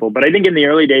for people. But I think in the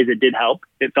early days, it did help.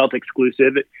 It felt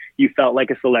exclusive. You felt like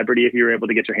a celebrity if you were able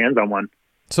to get your hands on one.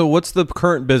 So what's the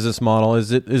current business model?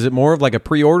 Is it more of like a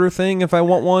pre-order thing if I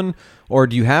want one? Or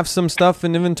do you have some stuff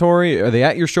in inventory? Are they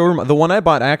at your showroom? The one I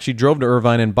bought, I actually drove to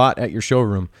Irvine and bought at your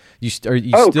showroom. You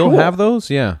still cool. have those?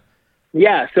 Yeah.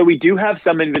 Yeah, so we do have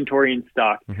some inventory in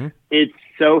stock. It's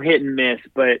so hit and miss,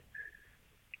 but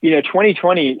you know,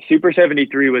 2020 Super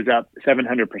 73 was up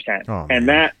 700%, and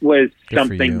that was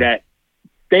something that.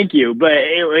 Thank you, but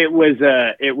it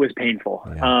was painful.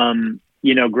 Yeah.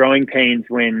 You know, growing pains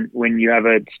when you have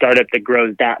a startup that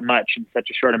grows that much in such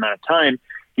a short amount of time,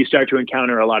 you start to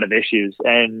encounter a lot of issues,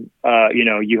 and you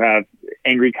know, you have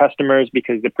angry customers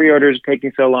because the pre-orders are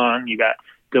taking so long. You got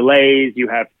delays. You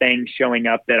have things showing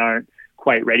up that aren't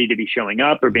quite ready to be showing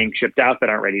up, or being shipped out that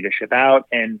aren't ready to ship out.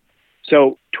 And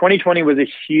so 2020 was a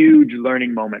huge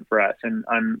learning moment for us. And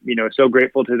I'm, you know, so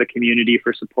grateful to the community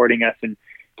for supporting us and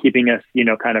keeping us, you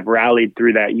know, kind of rallied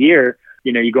through that year.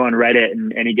 You know, you go on Reddit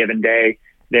and any given day,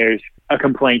 there's a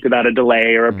complaint about a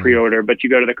delay or a pre-order, but you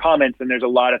go to the comments and there's a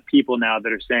lot of people now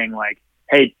that are saying like,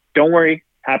 hey, don't worry,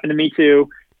 happened to me too.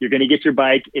 You're going to get your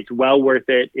bike. It's well worth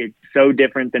it. It's so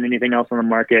different than anything else on the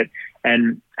market.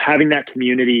 And having that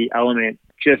community element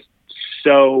just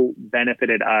so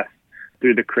benefited us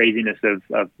through the craziness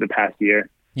of the past year.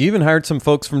 You even hired some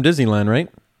folks from Disneyland, right?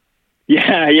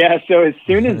 Yeah. So as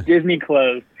soon as Disney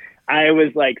closed, I was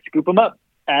like, scoop them up.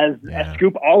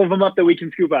 Scoop all of them up that we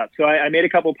can scoop up. So I made a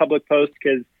couple public posts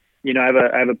because, you know,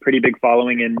 I have a pretty big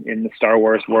following in the Star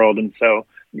Wars world. And so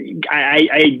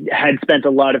I had spent a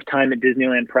lot of time at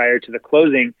Disneyland prior to the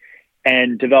closing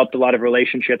and developed a lot of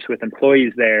relationships with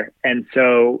employees there. And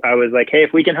so I was like, hey,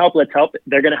 if we can help, let's help.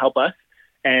 They're going to help us.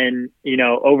 And,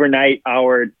 overnight,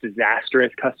 our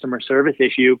disastrous customer service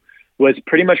issue was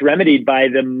pretty much remedied by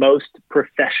the most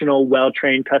professional,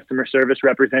 well-trained customer service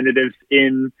representatives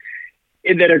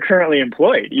that are currently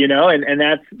employed, and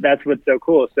that's what's so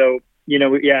cool. So,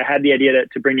 I had the idea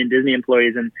to bring in Disney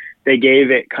employees, and they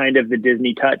gave it kind of the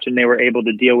Disney touch, and they were able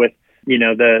to deal with,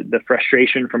 the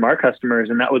frustration from our customers.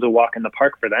 And that was a walk in the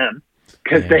park for them,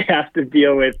 because they have to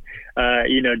deal with,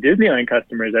 Disneyland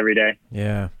customers every day.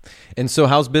 Yeah. And so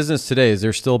how's business today? Is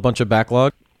there still a bunch of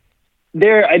backlog?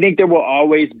 I think there will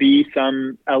always be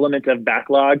some element of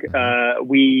backlog.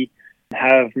 We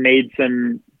have made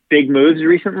some big moves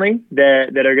recently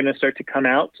that are going to start to come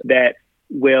out that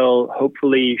will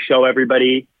hopefully show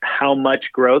everybody how much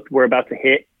growth we're about to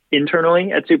hit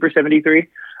internally at Super 73.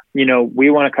 We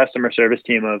want a customer service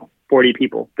team of 40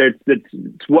 people.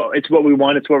 It's what we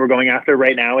want. It's what we're going after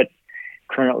right now. It's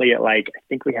currently at I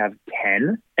think we have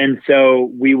 10. And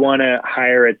so we want to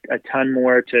hire a ton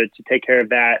more to take care of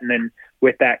that. And then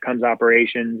with that comes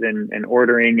operations and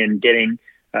ordering and getting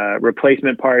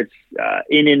replacement parts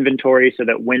in inventory, so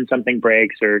that when something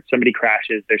breaks or somebody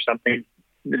crashes, there's something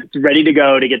that's ready to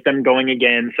go to get them going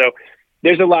again. So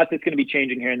there's a lot that's going to be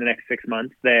changing here in the next 6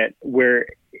 months that we're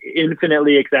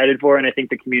infinitely excited for. And I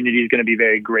think the community is going to be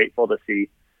very grateful to see.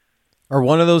 Are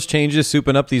one of those changes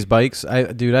souping up these bikes?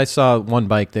 I saw one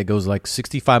bike that goes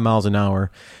 65 miles an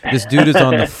hour. This dude is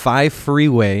on the 5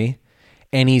 freeway,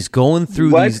 and he's going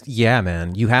through these. Yeah,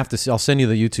 man, you have to see. I'll send you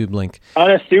the YouTube link. On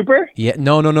a Super? Yeah,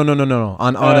 no.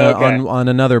 On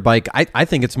another bike. I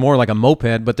think it's more like a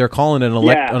moped, but they're calling it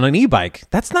an e-bike.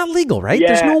 That's not legal, right? Yeah.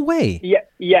 There's no way.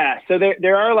 Yeah. So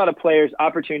there are a lot of players,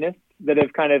 opportunists, that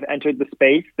have kind of entered the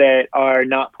space that are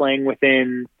not playing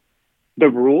within the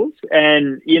rules.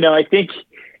 And I think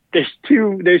there's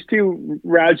two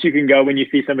routes you can go when you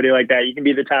see somebody like that. You can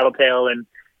be the tattletale and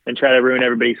try to ruin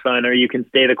everybody's fun, or you can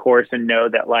stay the course and know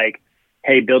that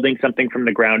hey, building something from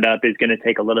the ground up is going to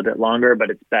take a little bit longer, but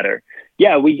it's better.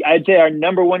 Yeah, I'd say our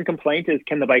number one complaint is,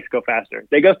 can the bikes go faster?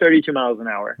 They go 32 miles an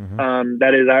hour. Mm-hmm.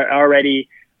 That is already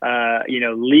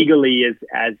legally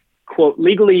as quote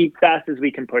legally fast as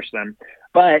we can push them.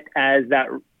 But as that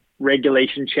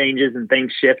regulation changes and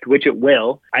things shift, which it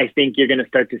will, I think you're going to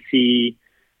start to see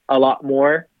a lot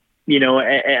more,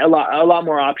 a lot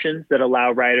more options that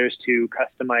allow riders to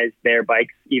customize their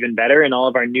bikes even better. And all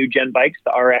of our new gen bikes,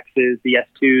 the RXs, the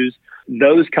S2s,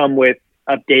 those come with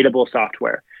updatable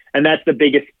software. And that's the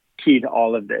biggest key to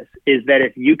all of this, is that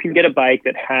if you can get a bike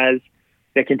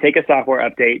that can take a software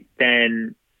update,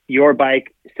 then your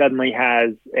bike suddenly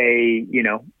has a,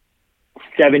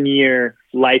 7-year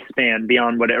lifespan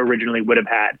beyond what it originally would have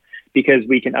had, because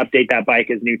we can update that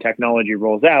bike as new technology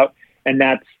rolls out. And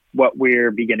that's what we're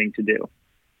beginning to do.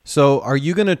 So are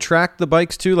you going to track the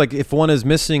bikes too? Like if one is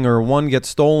missing or one gets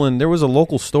stolen? There was a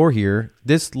local store here.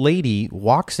 This lady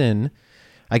walks in.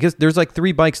 I guess there's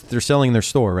 3 bikes that they're selling in their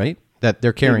store, right? That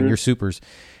they're carrying, your Supers.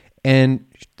 And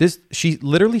she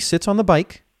literally sits on the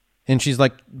bike and she's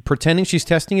pretending she's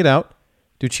testing it out.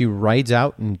 Dude, she rides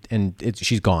out and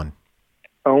she's gone.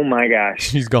 Oh my gosh.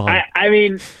 She's gone. I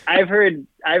mean, I've heard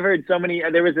so many.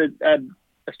 There was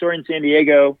a store in San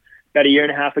Diego about a year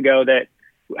and a half ago that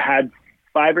had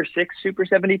 5 or 6 Super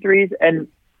 73s, and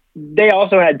they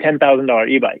also had $10,000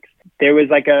 e-bikes. There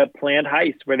was a planned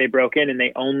heist where they broke in and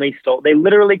they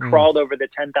literally crawled over the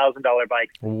 $10,000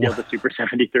 bikes to steal the Super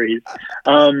 73s.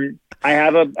 I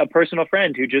have a personal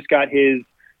friend who just got his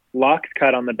locks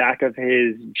cut on the back of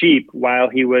his Jeep while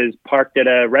he was parked at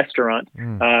a restaurant,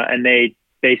 and they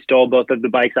stole both of the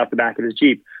bikes off the back of his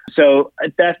Jeep. So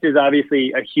theft is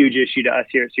obviously a huge issue to us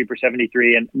here at Super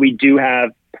 73. And we do have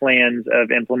plans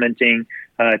of implementing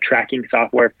tracking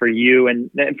software for you and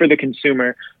for the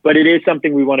consumer. But it is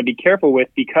something we want to be careful with,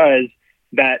 because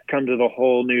that comes with a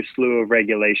whole new slew of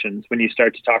regulations when you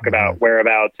start to talk about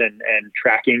whereabouts and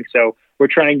tracking. So we're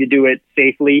trying to do it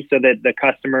safely so that the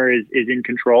customer is in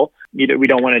control. We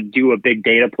don't want to do a big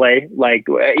data play.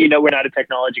 We're not a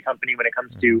technology company when it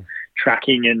comes to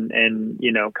tracking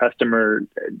and customer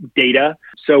data.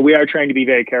 So we are trying to be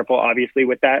very careful, obviously,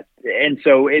 with that. And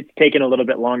so it's taken a little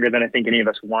bit longer than I think any of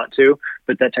us want to,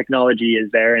 but that technology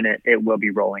is there and it will be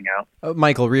rolling out.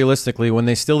 Michael, realistically, when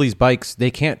they steal these bikes,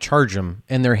 they can't charge them,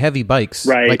 and they're heavy bikes.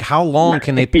 Right. How long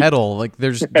can they pedal?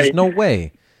 There's no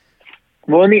way.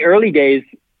 Well, in the early days,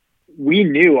 we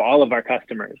knew all of our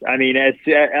customers. I mean,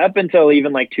 up until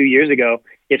even 2 years ago,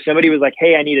 if somebody was like,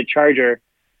 hey, I need a charger,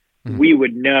 we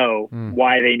would know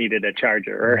why they needed a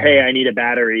charger, or, hey, I need a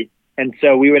battery. And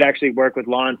so we would actually work with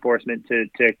law enforcement to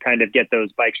kind of get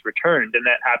those bikes returned. And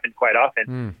that happened quite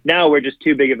often. Now we're just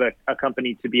too big of a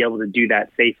company to be able to do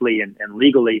that safely and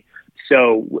legally.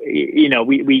 So, you know,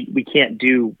 we can't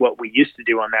do what we used to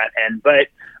do on that end. But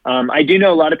I do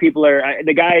know a lot of people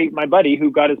the guy, my buddy who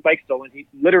got his bike stolen, he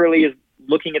literally is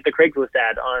looking at the Craigslist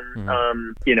ad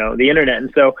on, you know, the internet.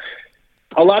 And so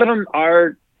a lot of them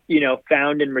are, you know,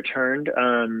 found and returned.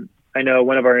 I know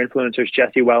one of our influencers,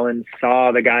 Jesse Wellen,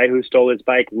 saw the guy who stole his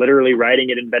bike literally riding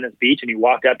it in Venice Beach, and he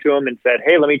walked up to him and said,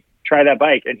 "Hey, let me try that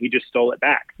bike," and he just stole it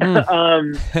back.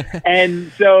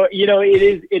 And so, you know, it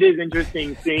is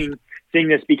interesting seeing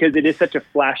this, because it is such a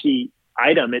flashy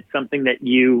item. It's something that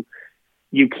you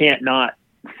can't not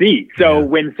see. So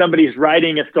when somebody's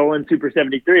riding a stolen Super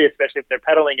 73, especially if they're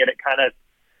pedaling it, it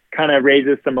kind of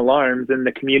raises some alarms, and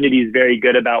the community is very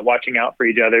good about watching out for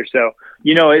each other. So,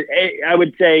 you know, I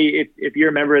would say if you're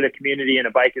a member of the community and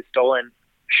a bike is stolen,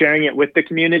 sharing it with the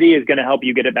community is going to help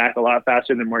you get it back a lot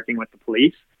faster than working with the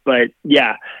police. But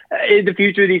yeah, in the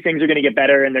future, these things are going to get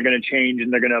better, and they're going to change,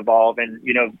 and they're going to evolve. And,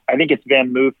 you know, I think it's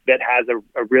VanMoof that has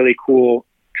a really cool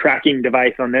tracking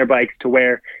device on their bikes to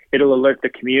where it'll alert the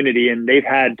community. And they've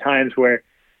had times where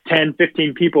 10,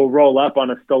 15 people roll up on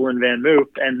a stolen VanMoof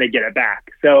and they get it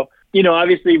back. So, you know,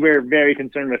 obviously we're very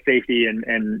concerned with safety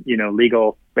and, you know,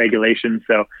 legal regulations.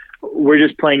 So we're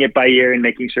just playing it by ear and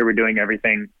making sure we're doing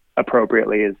everything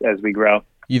appropriately as we grow.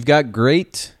 You've got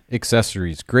great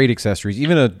accessories,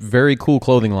 even a very cool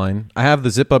clothing line. I have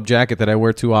the zip-up jacket that I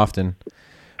wear too often.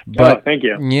 But thank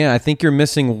you. Yeah, I think you're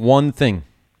missing one thing,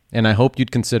 and I hope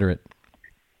you'd consider it.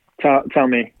 Tell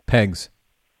me. Pegs.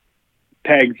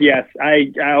 Pegs, yes.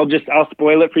 I'll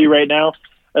spoil it for you right now.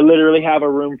 I literally have a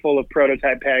room full of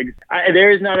prototype pegs. There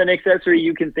is not an accessory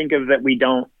you can think of that we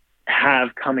don't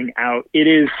have coming out. It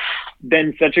has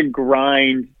been such a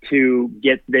grind to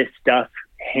get this stuff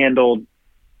handled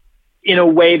in a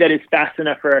way that is fast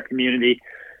enough for our community.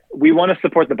 We want to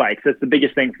support the bikes. That's the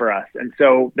biggest thing for us. And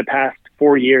so the past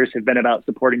 4 years have been about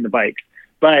supporting the bikes.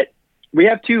 But we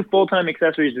have 2 full-time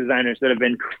accessories designers that have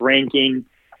been cranking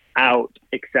out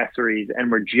accessories,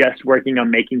 and we're just working on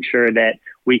making sure that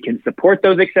we can support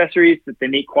those accessories, that they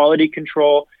meet quality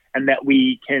control, and that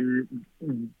we can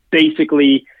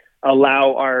basically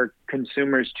allow our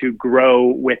consumers to grow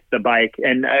with the bike.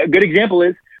 And a good example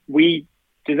is we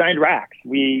designed racks.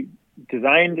 We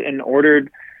designed and ordered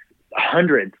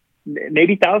hundreds,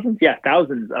 maybe thousands. Yeah,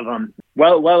 thousands of them.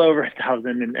 Well over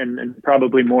 1,000 and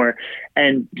probably more.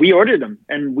 And we ordered them,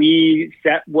 and we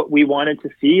set what we wanted to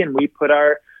see, and we put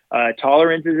our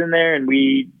tolerances in there, and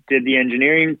we did the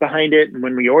engineering behind it. And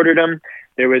when we ordered them,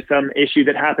 there was some issue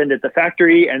that happened at the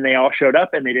factory, and they all showed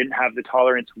up and they didn't have the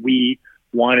tolerance we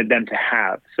wanted them to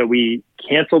have. So we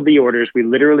canceled the orders. We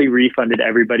literally refunded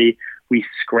everybody. We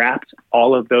scrapped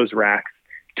all of those racks,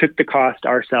 took the cost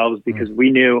ourselves, because we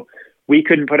knew we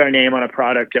couldn't put our name on a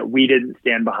product that we didn't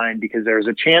stand behind, because there was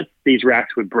a chance these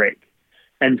racks would break.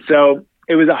 And so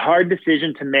it was a hard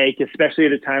decision to make, especially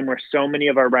at a time where so many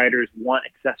of our riders want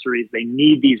accessories. They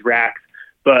need these racks,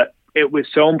 but it was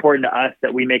so important to us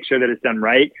that we make sure that it's done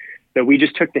right, that we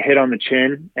just took the hit on the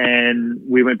chin and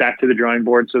we went back to the drawing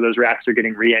board. So those racks are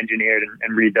getting re-engineered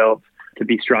and rebuilt to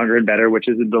be stronger and better, which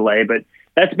is a delay. But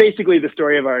that's basically the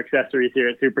story of our accessories here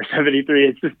at Super 73.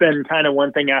 It's just been kind of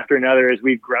one thing after another as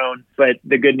we've grown. But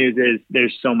the good news is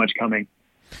there's so much coming.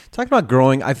 Talking about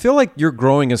growing, I feel like your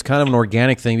growing is kind of an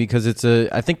organic thing, because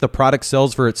I think the product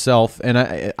sells for itself, and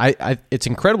I it's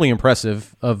incredibly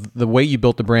impressive of the way you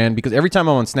built the brand, because every time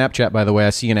I'm on Snapchat, by the way, I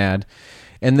see an ad.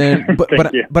 And then,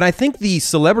 but I think the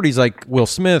celebrities like Will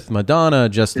Smith, Madonna,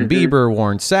 Justin Bieber,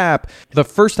 Warren Sapp, the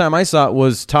first time I saw it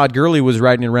was Todd Gurley was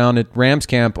riding around at Rams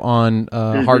camp on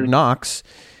Hard Knocks.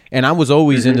 And I was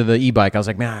always into the e-bike. I was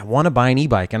like, man, I want to buy an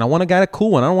e-bike, and I want a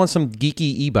cool one. I don't want some geeky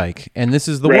e-bike. And this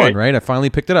is the one, right? I finally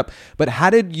picked it up. But how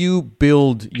did you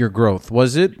build your growth?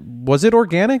 Was it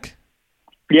organic?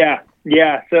 Yeah.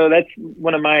 So that's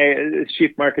one of my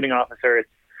chief marketing officers.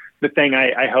 The thing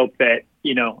I hope that,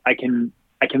 you know, I can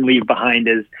leave behind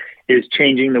is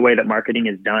changing the way that marketing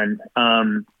is done.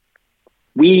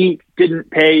 We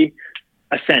didn't pay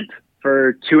a cent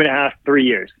for 2.5, 3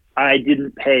 years. I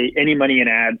didn't pay any money in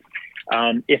ads.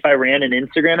 If I ran an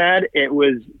Instagram ad, it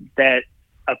was that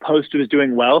a post was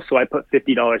doing well, so I put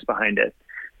 $50 behind it.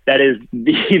 That is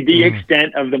the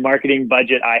extent of the marketing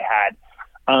budget I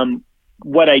had.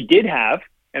 What I did have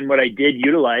and what I did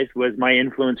utilize was my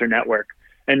influencer network.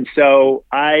 And so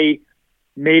I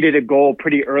made it a goal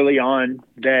pretty early on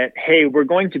that, hey, we're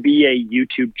going to be a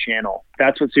YouTube channel.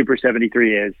 That's what Super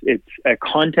 73 is. It's a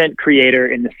content creator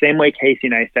in the same way Casey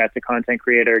Neistat's a content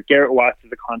creator. Garrett Watts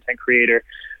is a content creator.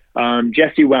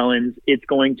 Jesse Wellens. It's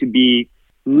going to be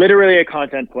literally a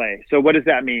content play. So what does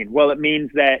that mean? Well, it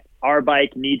means that our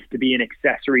bike needs to be an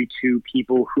accessory to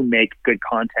people who make good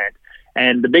content.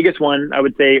 And the biggest one, I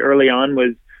would say early on,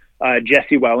 was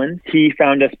Jesse Wellens. He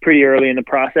found us pretty early in the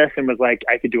process and was like,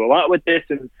 I could do a lot with this.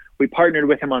 And we partnered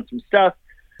with him on some stuff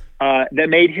that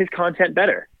made his content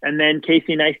better. And then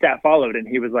Casey Neistat followed, and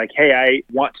he was like, hey, I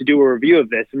want to do a review of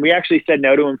this. And we actually said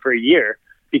no to him for a year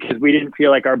because we didn't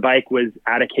feel like our bike was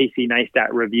at a Casey Neistat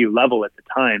review level at the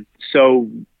time. So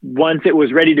once it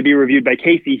was ready to be reviewed by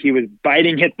Casey, he was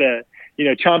biting at the,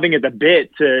 chomping at the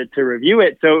bit to review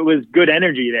it. So it was good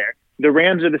energy there. The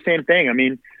Rams are the same thing. I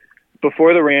mean,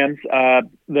 before the Rams,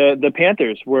 the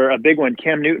Panthers were a big one.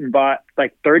 Cam Newton bought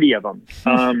like 30 of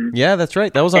them. Yeah, that's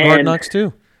right. That was on Hard Knocks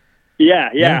too.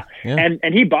 Yeah. And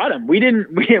he bought them. We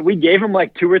gave him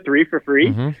like 2 or 3 for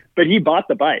free, but he bought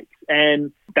the bikes.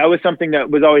 And that was something that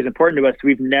was always important to us.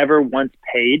 We've never once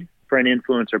paid for an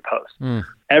influencer post.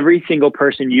 Every single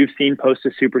person you've seen post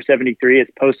a Super 73 has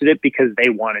posted it because they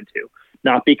wanted to,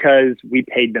 not because we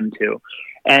paid them to.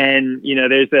 And,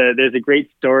 there's a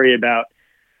great story about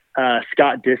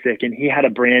Scott Disick, and he had a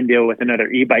brand deal with another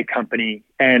e-bike company,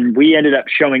 and we ended up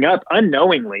showing up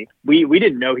unknowingly. We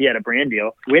didn't know he had a brand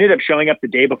deal. We ended up showing up the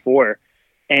day before,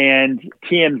 and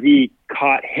TMZ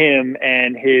caught him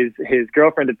and his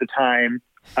girlfriend at the time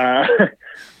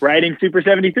riding Super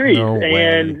 73s. No way.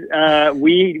 And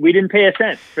we didn't pay a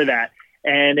cent for that.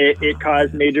 And it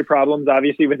caused major problems,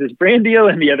 obviously, with his brand deal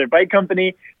and the other bike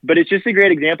company. But it's just a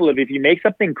great example of if you make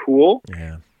something cool,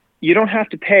 you don't have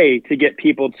to pay to get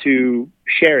people to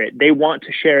share it. They want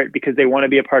to share it because they want to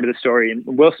be a part of the story. And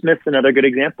Will Smith's another good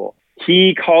example.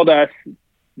 He called us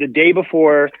the day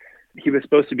before he was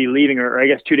supposed to be leaving, or I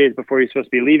guess 2 days before he was supposed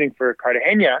to be leaving for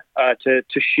Cartagena to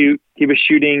shoot. He was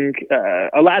shooting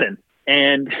Aladdin.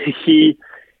 And he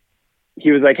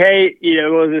was like, hey,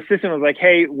 his assistant was like,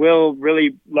 hey, Will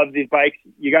really loves these bikes.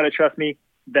 You got to trust me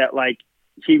that like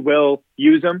he will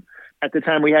use them. At the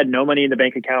time, we had no money in the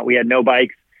bank account. We had no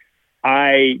bikes.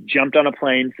 I jumped on a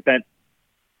plane, spent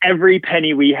every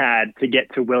penny we had to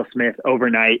get to Will Smith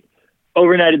overnighted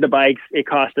the bikes. It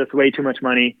cost us way too much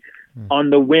money on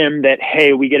the whim that,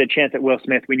 hey, we get a chance at Will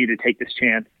Smith. We need to take this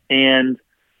chance. And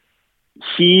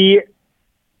he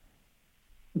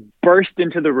burst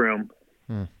into the room,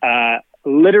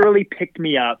 literally picked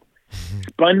me up,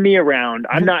 spun me around.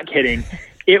 I'm not kidding.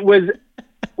 It was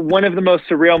one of the most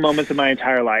surreal moments of my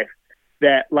entire life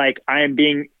that like I am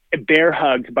being bear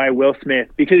hugged by Will Smith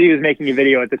because he was making a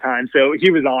video at the time. So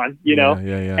he was on,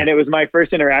 and it was my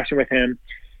first interaction with him.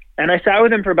 And I sat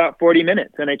with him for about 40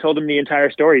 minutes and I told him the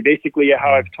entire story, basically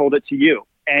how I've told it to you.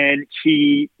 And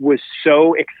he was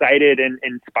so excited and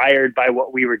inspired by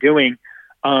what we were doing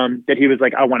that he was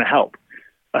like, I want to help.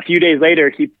 A few days later,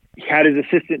 he had his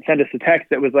assistant send us a text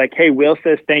that was like, hey, Will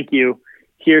says, thank you.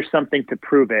 Here's something to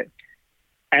prove it.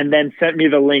 And then sent me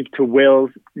the link to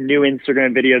Will's new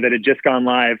Instagram video that had just gone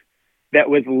live that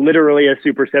was literally a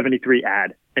Super 73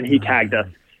 ad. And he tagged us.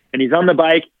 And he's on the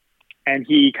bike and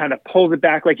he kind of pulls it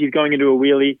back like he's going into a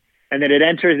wheelie. And then it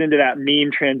enters into that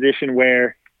meme transition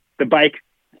where the bike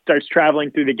starts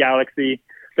traveling through the galaxy,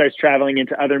 starts traveling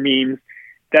into other memes.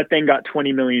 That thing got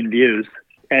 20 million views.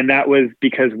 And that was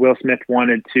because Will Smith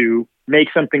wanted to make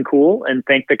something cool and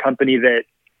thank the company that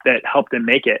helped him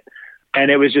make it. And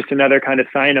it was just another kind of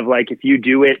sign of like, if you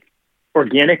do it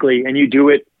organically and you do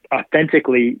it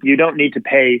authentically, you don't need to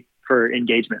pay for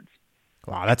engagements.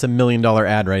 Wow, that's $1 million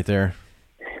ad right there.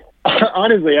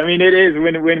 Honestly, I mean, it is.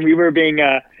 When we were doing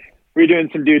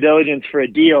some due diligence for a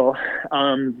deal,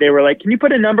 they were like, can you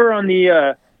put a number on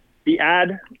the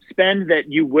ad spend that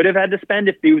you would have had to spend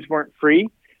if these weren't free?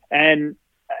 And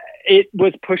it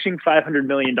was pushing $500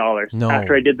 million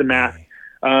after I did the math.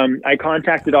 I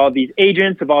contacted all these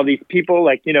agents of all these people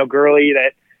like, Girly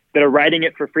that are writing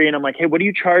it for free. And I'm like, hey, what do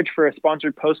you charge for a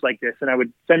sponsored post like this? And I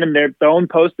would send them their own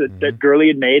post that Girly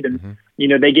had made. And,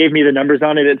 they gave me the numbers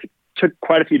on it. It took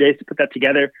quite a few days to put that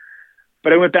together.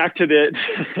 But I went back to the,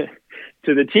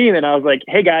 to the team and I was like,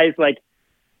 hey guys, like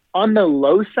on the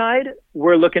low side,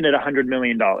 we're looking at $100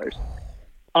 million.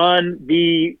 On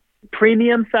the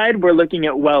premium side, we're looking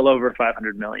at well over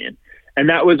 500 million. And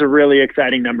that was a really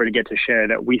exciting number to get to share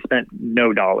that we spent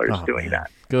no dollars doing that.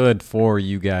 Good for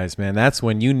you guys, man. That's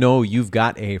when you know you've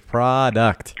got a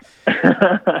product.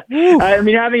 I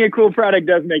mean, having a cool product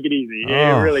does make it easy.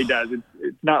 It really does.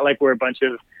 It's not like we're a bunch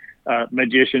of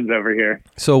magicians over here.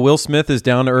 So Will Smith is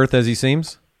down to earth as he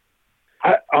seems?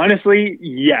 Honestly,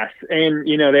 yes. And,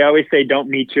 they always say don't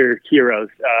meet your heroes.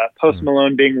 Post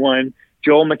Malone being one,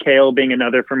 Joel McHale being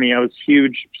another for me. I was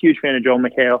huge fan of Joel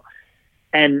McHale.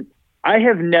 And I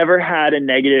have never had a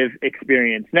negative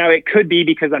experience. Now, it could be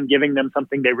because I'm giving them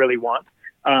something they really want.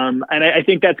 And I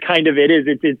think that's kind of it is.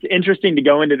 It's interesting to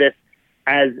go into this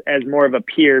as more of a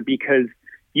peer because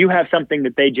you have something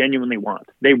that they genuinely want.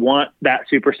 They want that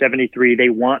Super 73. They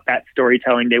want that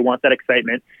storytelling. They want that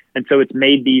excitement. And so it's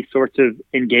made these sorts of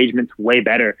engagements way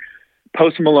better.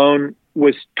 Post Malone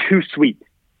was too sweet.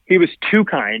 He was too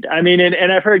kind. I mean,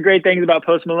 and I've heard great things about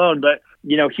Post Malone, but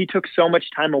he took so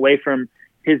much time away from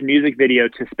his music video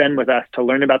to spend with us, to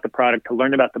learn about the product, to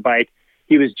learn about the bike.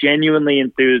 He was genuinely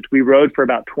enthused. We rode for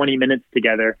about 20 minutes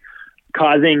together,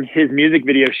 causing his music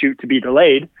video shoot to be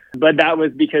delayed. But that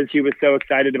was because he was so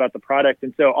excited about the product.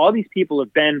 And so all these people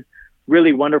have been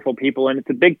really wonderful people. And it's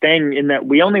a big thing in that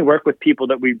we only work with people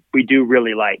that we do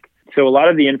really like. So a lot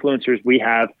of the influencers we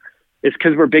have is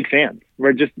because we're big fans.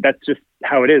 That's just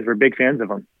how it is. We're big fans of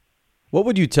them. What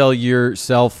would you tell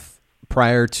yourself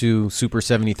prior to Super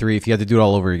 73 if you had to do it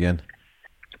all over again?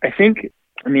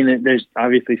 There's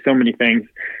obviously so many things.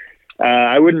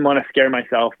 I wouldn't want to scare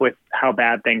myself with how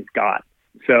bad things got.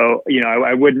 So,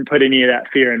 I wouldn't put any of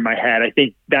that fear in my head. I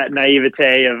think that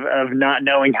naivete of not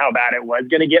knowing how bad it was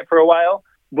going to get for a while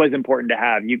was important to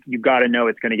have. You got to know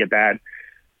it's going to get bad.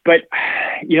 But,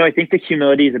 I think the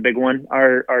humility is a big one.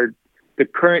 The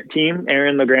current team,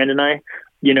 Aaron LeGrand and I,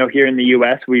 here in the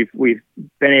U.S., we've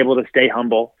been able to stay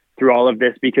humble through all of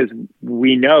this because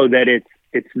we know that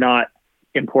it's not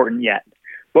important yet.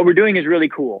 What we're doing is really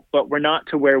cool, but we're not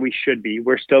to where we should be.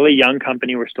 We're still a young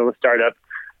company. We're still a startup.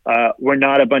 We're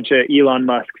not a bunch of Elon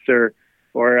Musks or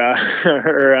we're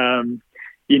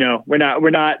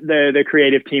not the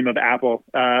creative team of Apple.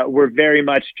 We're very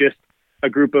much just a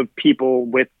group of people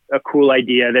with a cool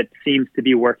idea that seems to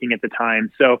be working at the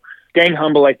time. So staying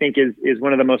humble, I think, is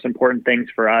one of the most important things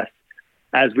for us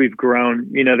as we've grown.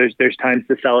 There's times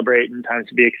to celebrate and times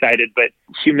to be excited, but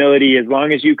humility, as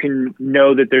long as you can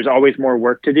know that there's always more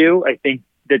work to do, I think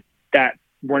that's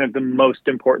one of the most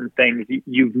important things.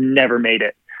 You've never made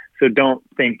it. So don't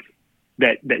think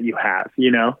that you have,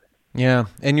 Yeah.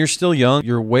 And you're still young.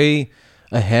 You're way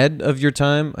ahead of your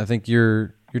time. I think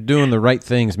you're doing the right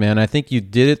things, man. I think you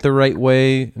did it the right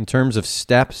way in terms of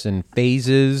steps and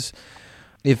phases.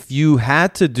 If you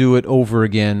had to do it over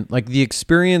again, like the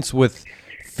experience with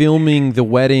filming the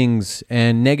weddings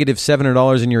and negative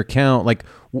 $700 in your account, like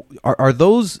are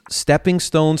those stepping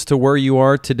stones to where you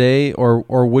are today,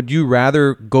 or would you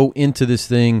rather go into this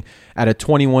thing at a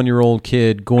 21-year-old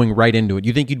kid going right into it?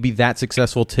 You think you'd be that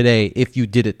successful today if you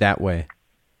did it that way?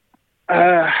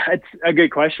 It's a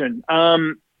good question.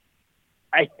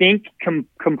 I think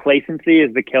complacency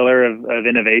is the killer of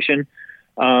innovation.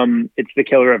 It's the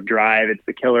killer of drive. It's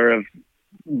the killer of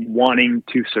wanting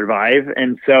to survive.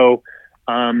 And so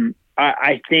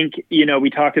I think, we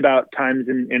talked about times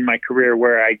in my career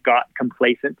where I got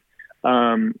complacent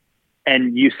and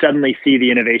you suddenly see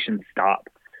the innovation stop.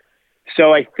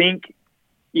 So I think,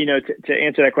 to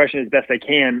answer that question as best I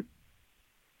can,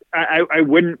 I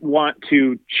wouldn't want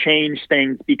to change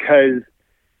things because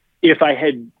if I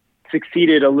had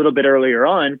succeeded a little bit earlier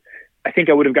on, I think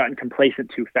I would have gotten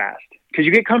complacent too fast because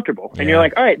you get comfortable and you're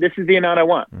like, all right, this is the amount I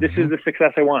want. This is the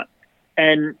success I want.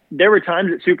 And there were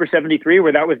times at Super 73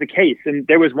 where that was the case. And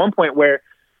there was one point where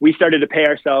we started to pay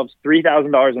ourselves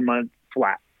 $3,000 a month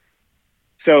flat.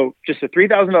 So just a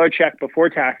 $3,000 check before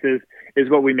taxes is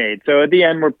what we made. So at the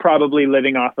end, we're probably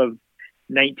living off of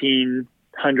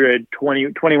 1,900,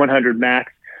 2,100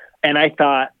 max. And I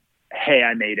thought, hey,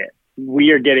 I made it.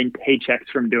 We are getting paychecks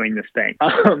from doing this thing.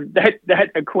 That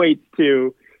equates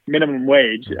to minimum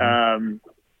wage.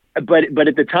 But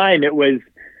at the time it was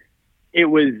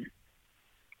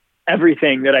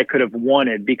everything that I could have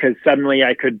wanted because suddenly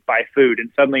I could buy food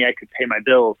and suddenly I could pay my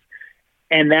bills.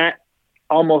 And that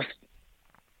almost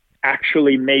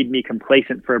actually made me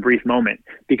complacent for a brief moment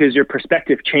because your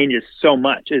perspective changes so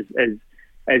much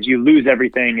as you lose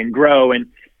everything and grow.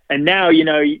 And now,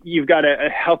 you've got a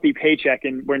healthy paycheck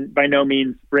and we're by no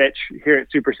means rich here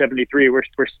at Super 73. We're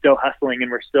still hustling and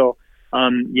we're still,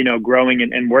 growing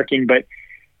and working, but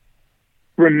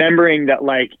remembering that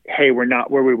hey, we're not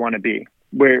where we want to be.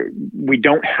 We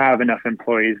don't have enough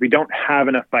employees. We don't have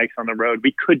enough bikes on the road.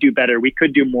 We could do better. We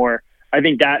could do more. I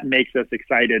think that makes us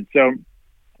excited. So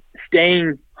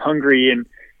staying hungry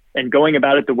and going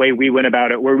about it the way we went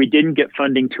about it, where we didn't get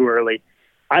funding too early.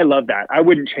 I love that. I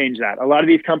wouldn't change that. A lot of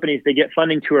these companies, they get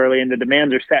funding too early and the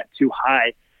demands are set too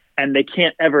high and they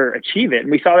can't ever achieve it.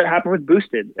 And we saw that happen with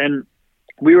Boosted. And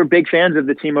we were big fans of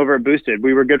the team over at Boosted.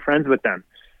 We were good friends with them.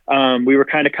 We were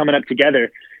kind of coming up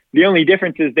together. The only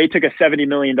difference is they took a $70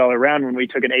 million round when we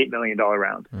took an $8 million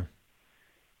round.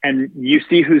 And you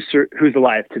see who's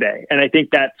alive today. And I think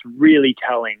that's really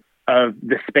telling of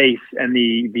the space and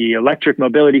the electric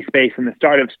mobility space and the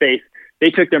startup space. They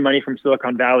took their money from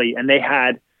Silicon Valley, and they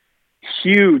had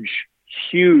huge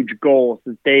goals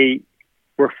that they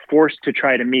were forced to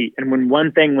try to meet. And when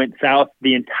one thing went south,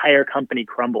 the entire company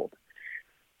crumbled.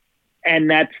 And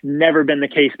that's never been the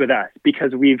case with us,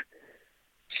 because we've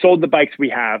sold the bikes we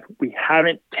have. We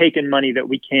haven't taken money that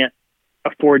we can't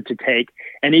afford to take.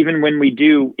 And even when we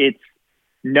do, it's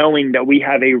knowing that we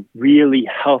have a really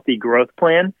healthy growth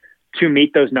plan to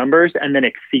meet those numbers and then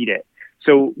exceed it.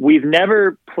 So we've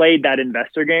never played that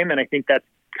investor game. And I think that's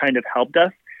kind of helped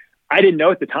us. I didn't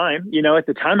know at the time. At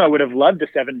the time I would have loved a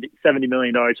 $70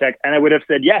 million check, and I would have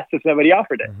said yes if somebody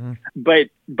offered it. Mm-hmm. But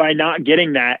by not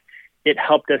getting that, it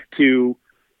helped us to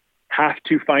have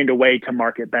to find a way to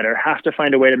market better, have to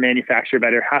find a way to manufacture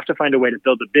better, have to find a way to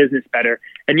build a business better.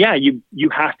 And yeah, you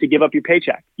have to give up your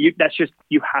paycheck. You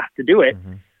have to do it.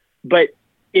 Mm-hmm. But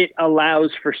it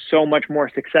allows for so much more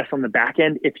success on the back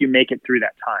end if you make it through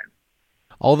that time.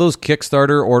 All those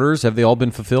Kickstarter orders, have they all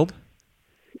been fulfilled?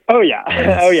 Oh yeah.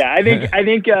 Nice. Oh yeah. I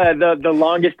think the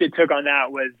longest it took on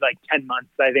that was like 10 months,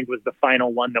 I think, was the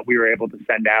final one that we were able to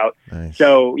send out. Nice.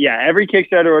 So yeah, every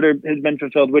Kickstarter order has been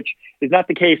fulfilled, which is not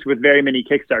the case with very many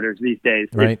Kickstarters these days.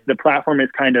 Right. The platform is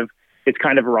kind of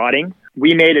rotting.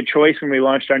 We made a choice when we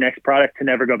launched our next product to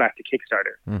never go back to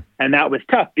Kickstarter. And that was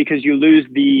tough because you lose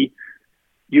the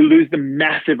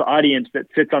massive audience that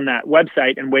sits on that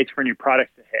website and waits for new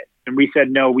products to hit. And we said,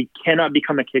 no, we cannot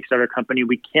become a Kickstarter company.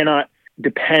 We cannot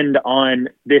depend on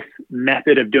this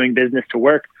method of doing business to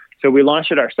work. So we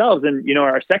launched it ourselves. And,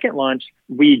 our second launch,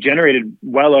 we generated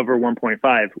well over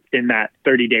 1.5 in that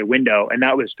 30-day window. And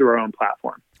that was through our own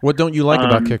platform. What don't you like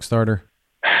about Kickstarter?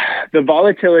 The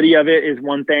volatility of it is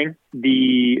one thing.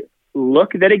 The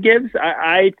look that it gives,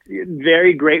 I'm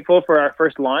very grateful for our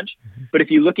first launch. Mm-hmm. But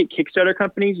if you look at Kickstarter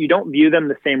companies, you don't view them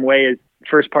the same way as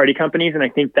first-party companies. And I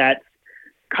think that's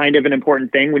kind of an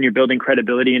important thing when you're building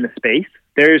credibility in the space.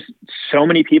 There's so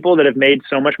many people that have made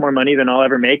so much more money than I'll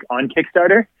ever make on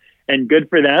Kickstarter, and good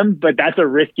for them, but that's a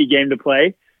risky game to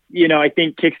play. I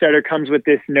think Kickstarter comes with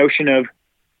this notion of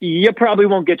you probably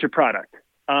won't get your product.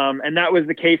 And that was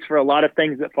the case for a lot of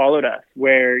things that followed us,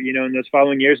 where, in those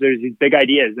following years, there's these big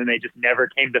ideas and they just never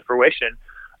came to fruition.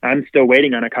 I'm still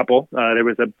waiting on a couple. There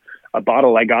was a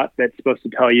bottle I got that's supposed to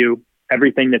tell you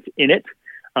everything that's in it.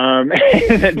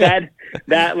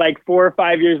 That like 4 or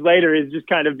 5 years later is just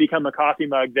kind of become a coffee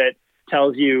mug that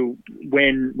tells you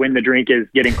when the drink is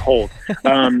getting cold.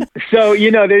 So,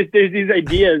 there's these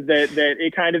ideas that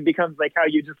it kind of becomes like how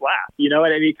you just laugh,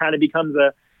 and it kind of becomes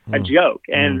a joke.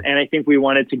 And I think we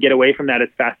wanted to get away from that as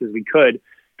fast as we could.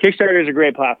 Kickstarter is a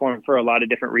great platform for a lot of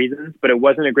different reasons, but it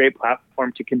wasn't a great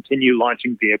platform to continue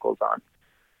launching vehicles on.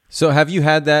 So have you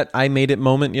had that I made it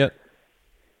moment yet?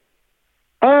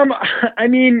 I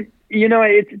mean,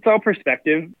 it's all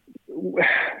perspective.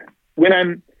 When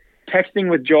I'm texting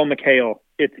with Joel McHale,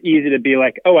 it's easy to be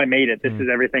like, oh, I made it. This is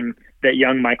everything that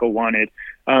young Michael wanted.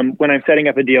 When I'm setting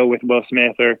up a deal with Will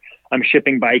Smith, or I'm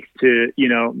shipping bikes to,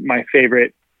 my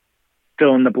favorite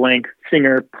fill in the blank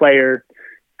singer, player,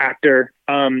 actor,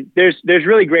 there's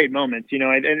really great moments, and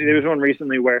there was one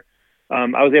recently where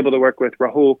I was able to work with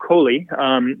Rahul Kohli,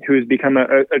 who's become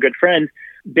a good friend.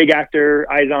 Big actor,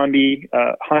 iZombie,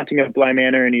 Haunting of Bly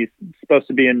Manor, and he's supposed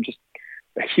to be in just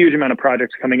a huge amount of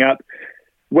projects coming up,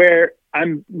 where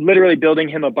I'm literally building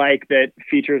him a bike that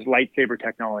features lightsaber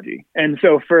technology. And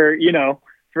so for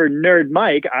Nerd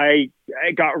Mike, I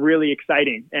got really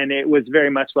exciting, and it was very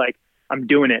much like, I'm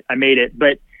doing it, I made it.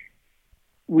 But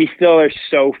we still are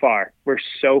so far. We're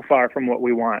so far from what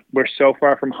we want. We're so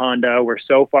far from Honda. We're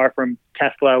so far from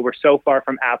Tesla. We're so far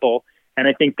from Apple. And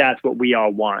I think that's what we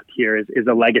all want here is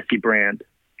a legacy brand.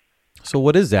 So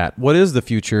what is that? What is the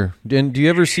future? And do you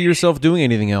ever see yourself doing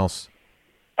anything else?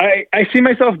 I see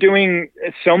myself doing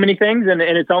so many things, and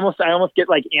it's I almost get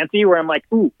like antsy, where I'm like,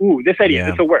 ooh, this idea,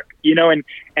 this will work,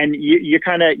 and you're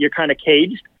kind of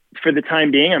caged for the time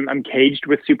being. I'm caged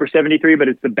with Super 73, but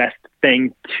it's the best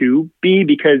thing to be,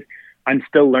 because I'm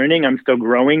still learning, I'm still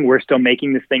growing, we're still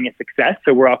making this thing a success,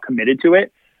 so we're all committed to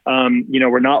it.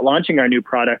 We're not launching our new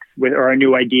products or our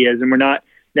new ideas, and we're not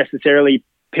necessarily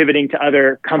pivoting to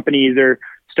other companies or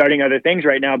starting other things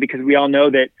right now, because we all know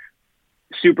that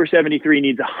Super 73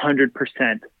 needs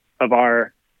 100% of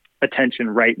our attention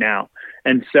right now.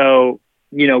 And so,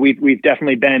 we've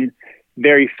definitely been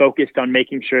very focused on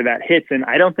making sure that hits. And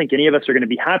I don't think any of us are going to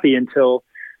be happy until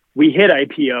we hit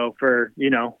IPO for,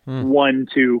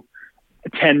 $1 to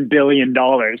 $10 billion,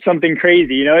 something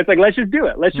crazy. It's like, let's just do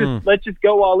it. Let's just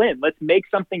go all in. Let's make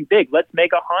something big. Let's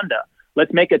make a Honda.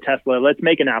 Let's make a Tesla. Let's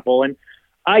make an Apple. And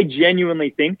I genuinely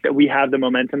think that we have the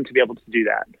momentum to be able to do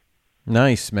that.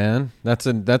 Nice, man. That's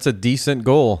a decent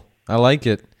goal. I like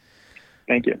it.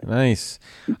 Thank you. Nice.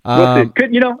 We'll see.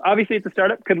 Could, obviously it's a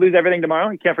startup. Could lose everything tomorrow.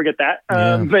 You can't forget that.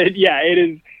 But yeah, it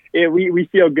is. We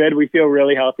feel good. We feel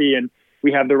really healthy, and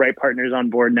we have the right partners on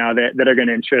board now that are going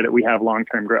to ensure that we have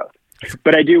long-term growth.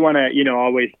 But I do want to,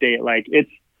 always state, like,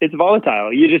 it's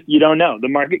volatile. You don't know. The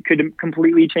market could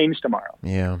completely change tomorrow.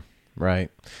 Yeah,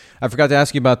 right. I forgot to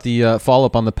ask you about the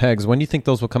follow-up on the pegs. When do you think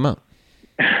those will come out?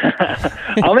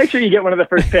 I'll make sure you get one of the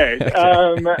first pairs.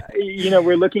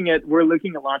 We're looking at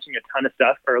launching a ton of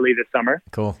stuff early this summer.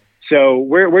 Cool. So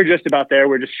we're just about there.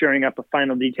 We're just shoring up the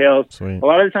final details. Sweet. A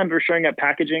lot of the times we're shoring up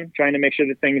packaging, trying to make sure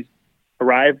that things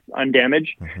arrive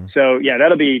undamaged. So yeah,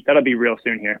 that'll be real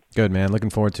soon here. Good, man. Looking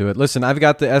forward to it. Listen, I've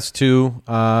got the S2.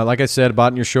 Like I said,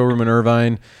 bought in your showroom in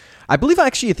Irvine. I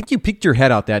think you peeked your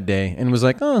head out that day and was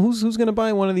like, oh, who's going to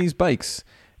buy one of these bikes?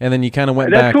 And then you kind of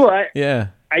went back. That's cool. Yeah.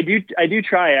 I do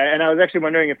try, and I was actually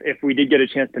wondering if we did get a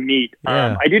chance to meet.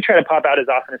 Yeah. I do try to pop out as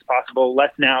often as possible,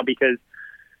 less now because,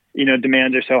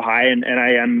 demands are so high, and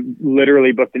I am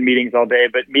literally booked in meetings all day.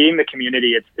 But meeting the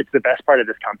community, it's the best part of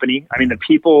this company. I mean, the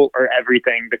people are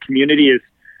everything. The community is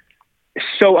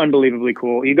so unbelievably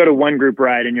cool. You go to one group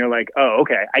ride, and you're like, oh,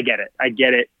 okay, I get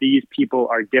it. These people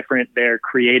are different. They're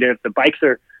creative. The bikes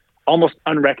are almost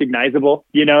unrecognizable,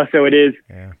 so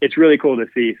it's really cool to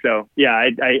see. So yeah,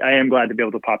 I am glad to be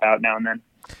able to pop out now and then.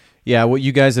 Yeah, what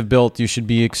you guys have built, you should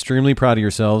be extremely proud of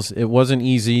yourselves. It wasn't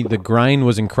easy. The grind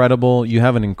was incredible. You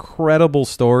have an incredible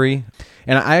story.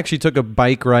 And I actually took a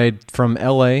bike ride from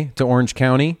LA to Orange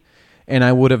County, and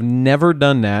I would have never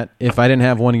done that if I didn't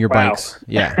have one of your bikes.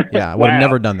 Yeah, I would have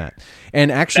never done that.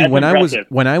 And actually, That's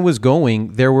when I was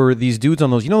going, there were these dudes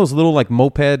on those, those little like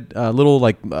moped,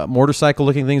 motorcycle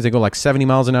looking things. They go like 70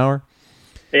 miles an hour.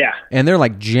 Yeah. And they're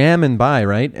like jamming by,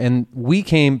 right? And we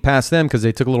came past them because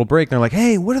they took a little break. And they're like,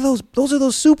 hey, what are those? Those are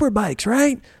those super bikes,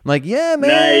 right? I'm like, yeah,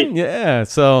 man. Nice. Yeah.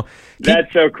 So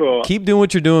that's so cool. Keep doing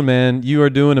what you're doing, man. You are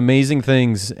doing amazing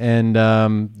things, and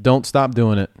don't stop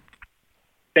doing it.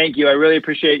 Thank you. I really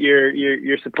appreciate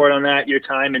your support on that, your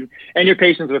time, and your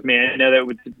patience with me. I know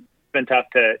that it's been tough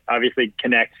to obviously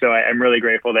connect, so I'm really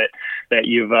grateful that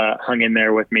you've hung in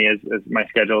there with me as my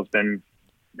schedule's been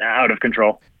out of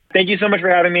control. Thank you so much for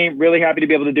having me. Really happy to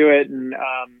be able to do it. And,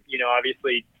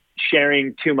 obviously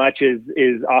sharing too much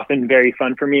is often very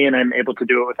fun for me, and I'm able to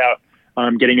do it without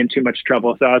getting in too much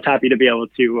trouble. So I was happy to be able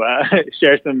to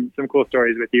share some cool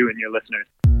stories with you and your listeners.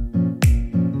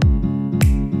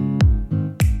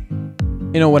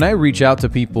 When I reach out to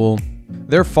people,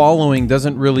 their following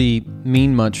doesn't really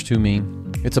mean much to me.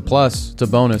 It's a plus. It's a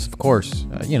bonus, of course.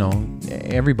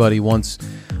 Everybody wants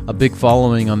a big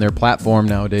following on their platform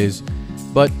nowadays.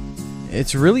 But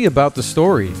it's really about the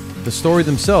story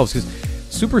themselves, because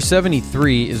Super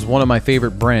 73 is one of my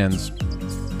favorite brands.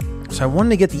 So I wanted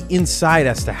to get the inside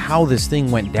as to how this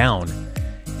thing went down.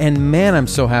 And man, I'm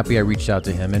so happy I reached out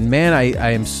to him. And man,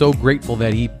 I am so grateful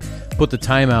that he put the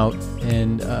time out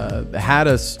and had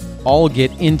us all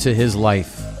get into his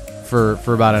life for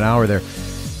about an hour there.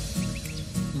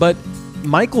 But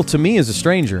Michael, to me, is a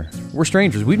stranger. We're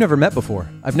strangers. We've never met before.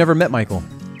 I've never met Michael.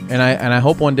 And I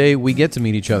hope one day we get to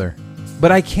meet each other.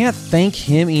 But I can't thank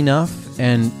him enough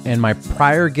and my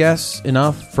prior guests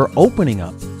enough for opening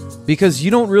up. Because you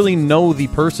don't really know the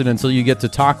person until you get to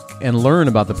talk and learn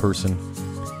about the person.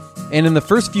 And in the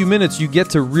first few minutes, you get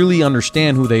to really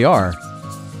understand who they are.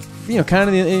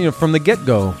 From the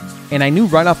get-go. And I knew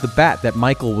right off the bat that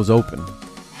Michael was open.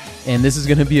 And this is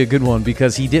going to be a good one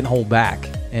because he didn't hold back.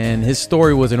 And his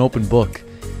story was an open book.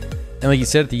 And like you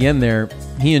said at the end there,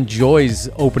 he enjoys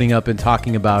opening up and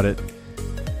talking about it.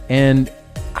 And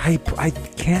I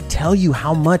can't tell you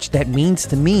how much that means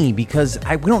to me because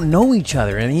we don't know each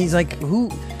other. And he's like,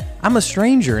 I'm a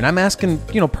stranger and I'm asking,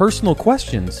 personal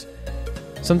questions.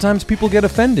 Sometimes people get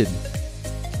offended.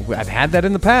 I've had that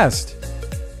in the past.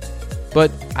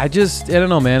 But I don't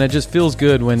know, man. It just feels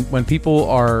good when people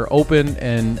are open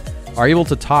and are able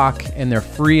to talk and they're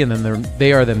free and then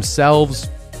they are themselves.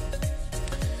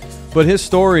 But his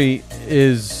story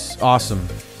is awesome.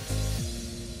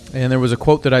 And there was a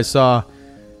quote that I saw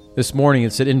this morning.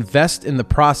 It said, invest in the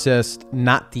process,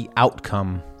 not the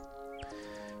outcome.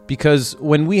 Because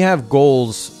when we have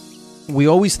goals, we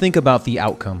always think about the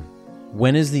outcome.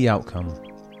 When is the outcome?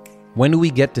 When do we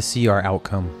get to see our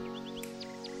outcome?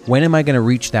 When am I going to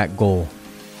reach that goal?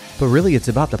 But really, it's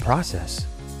about the process.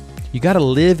 You got to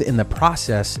live in the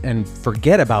process and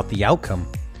forget about the outcome.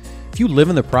 If you live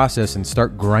in the process and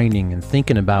start grinding and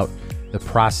thinking about the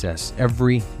process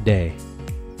every day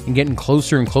and getting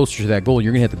closer and closer to that goal,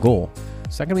 you're going to hit the goal.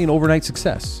 It's not going to be an overnight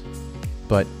success.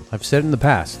 But I've said it in the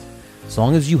past, as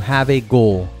long as you have a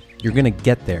goal, You're going to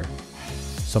get there.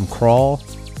 Some crawl,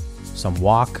 some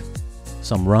walk,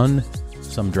 some run,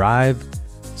 some drive,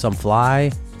 some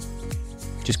fly.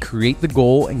 Just create the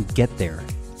goal and get there.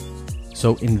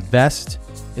 So invest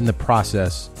in the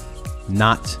process,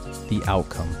 not the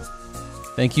outcome.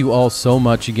 Thank you all so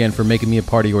much again for making me a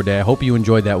part of your day. I hope you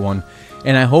enjoyed that one.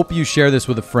 And I hope you share this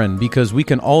with a friend because we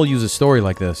can all use a story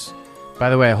like this. By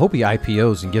the way, I hope he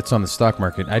IPOs and gets on the stock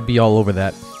market. I'd be all over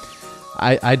that.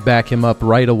 I'd back him up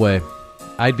right away.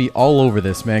 I'd be all over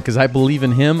this, man, because I believe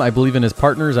in him. I believe in his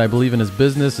partners. I believe in his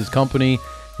business, his company,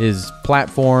 his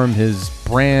platform, his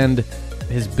brand,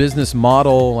 his business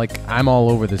model. Like, I'm all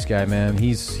over this guy, man.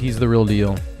 He's the real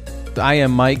deal. I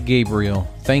am Mike Gabriel.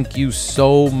 Thank you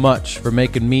so much for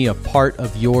making me a part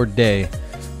of your day.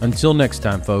 Until next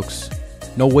time, folks,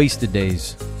 no wasted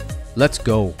days. Let's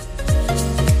go.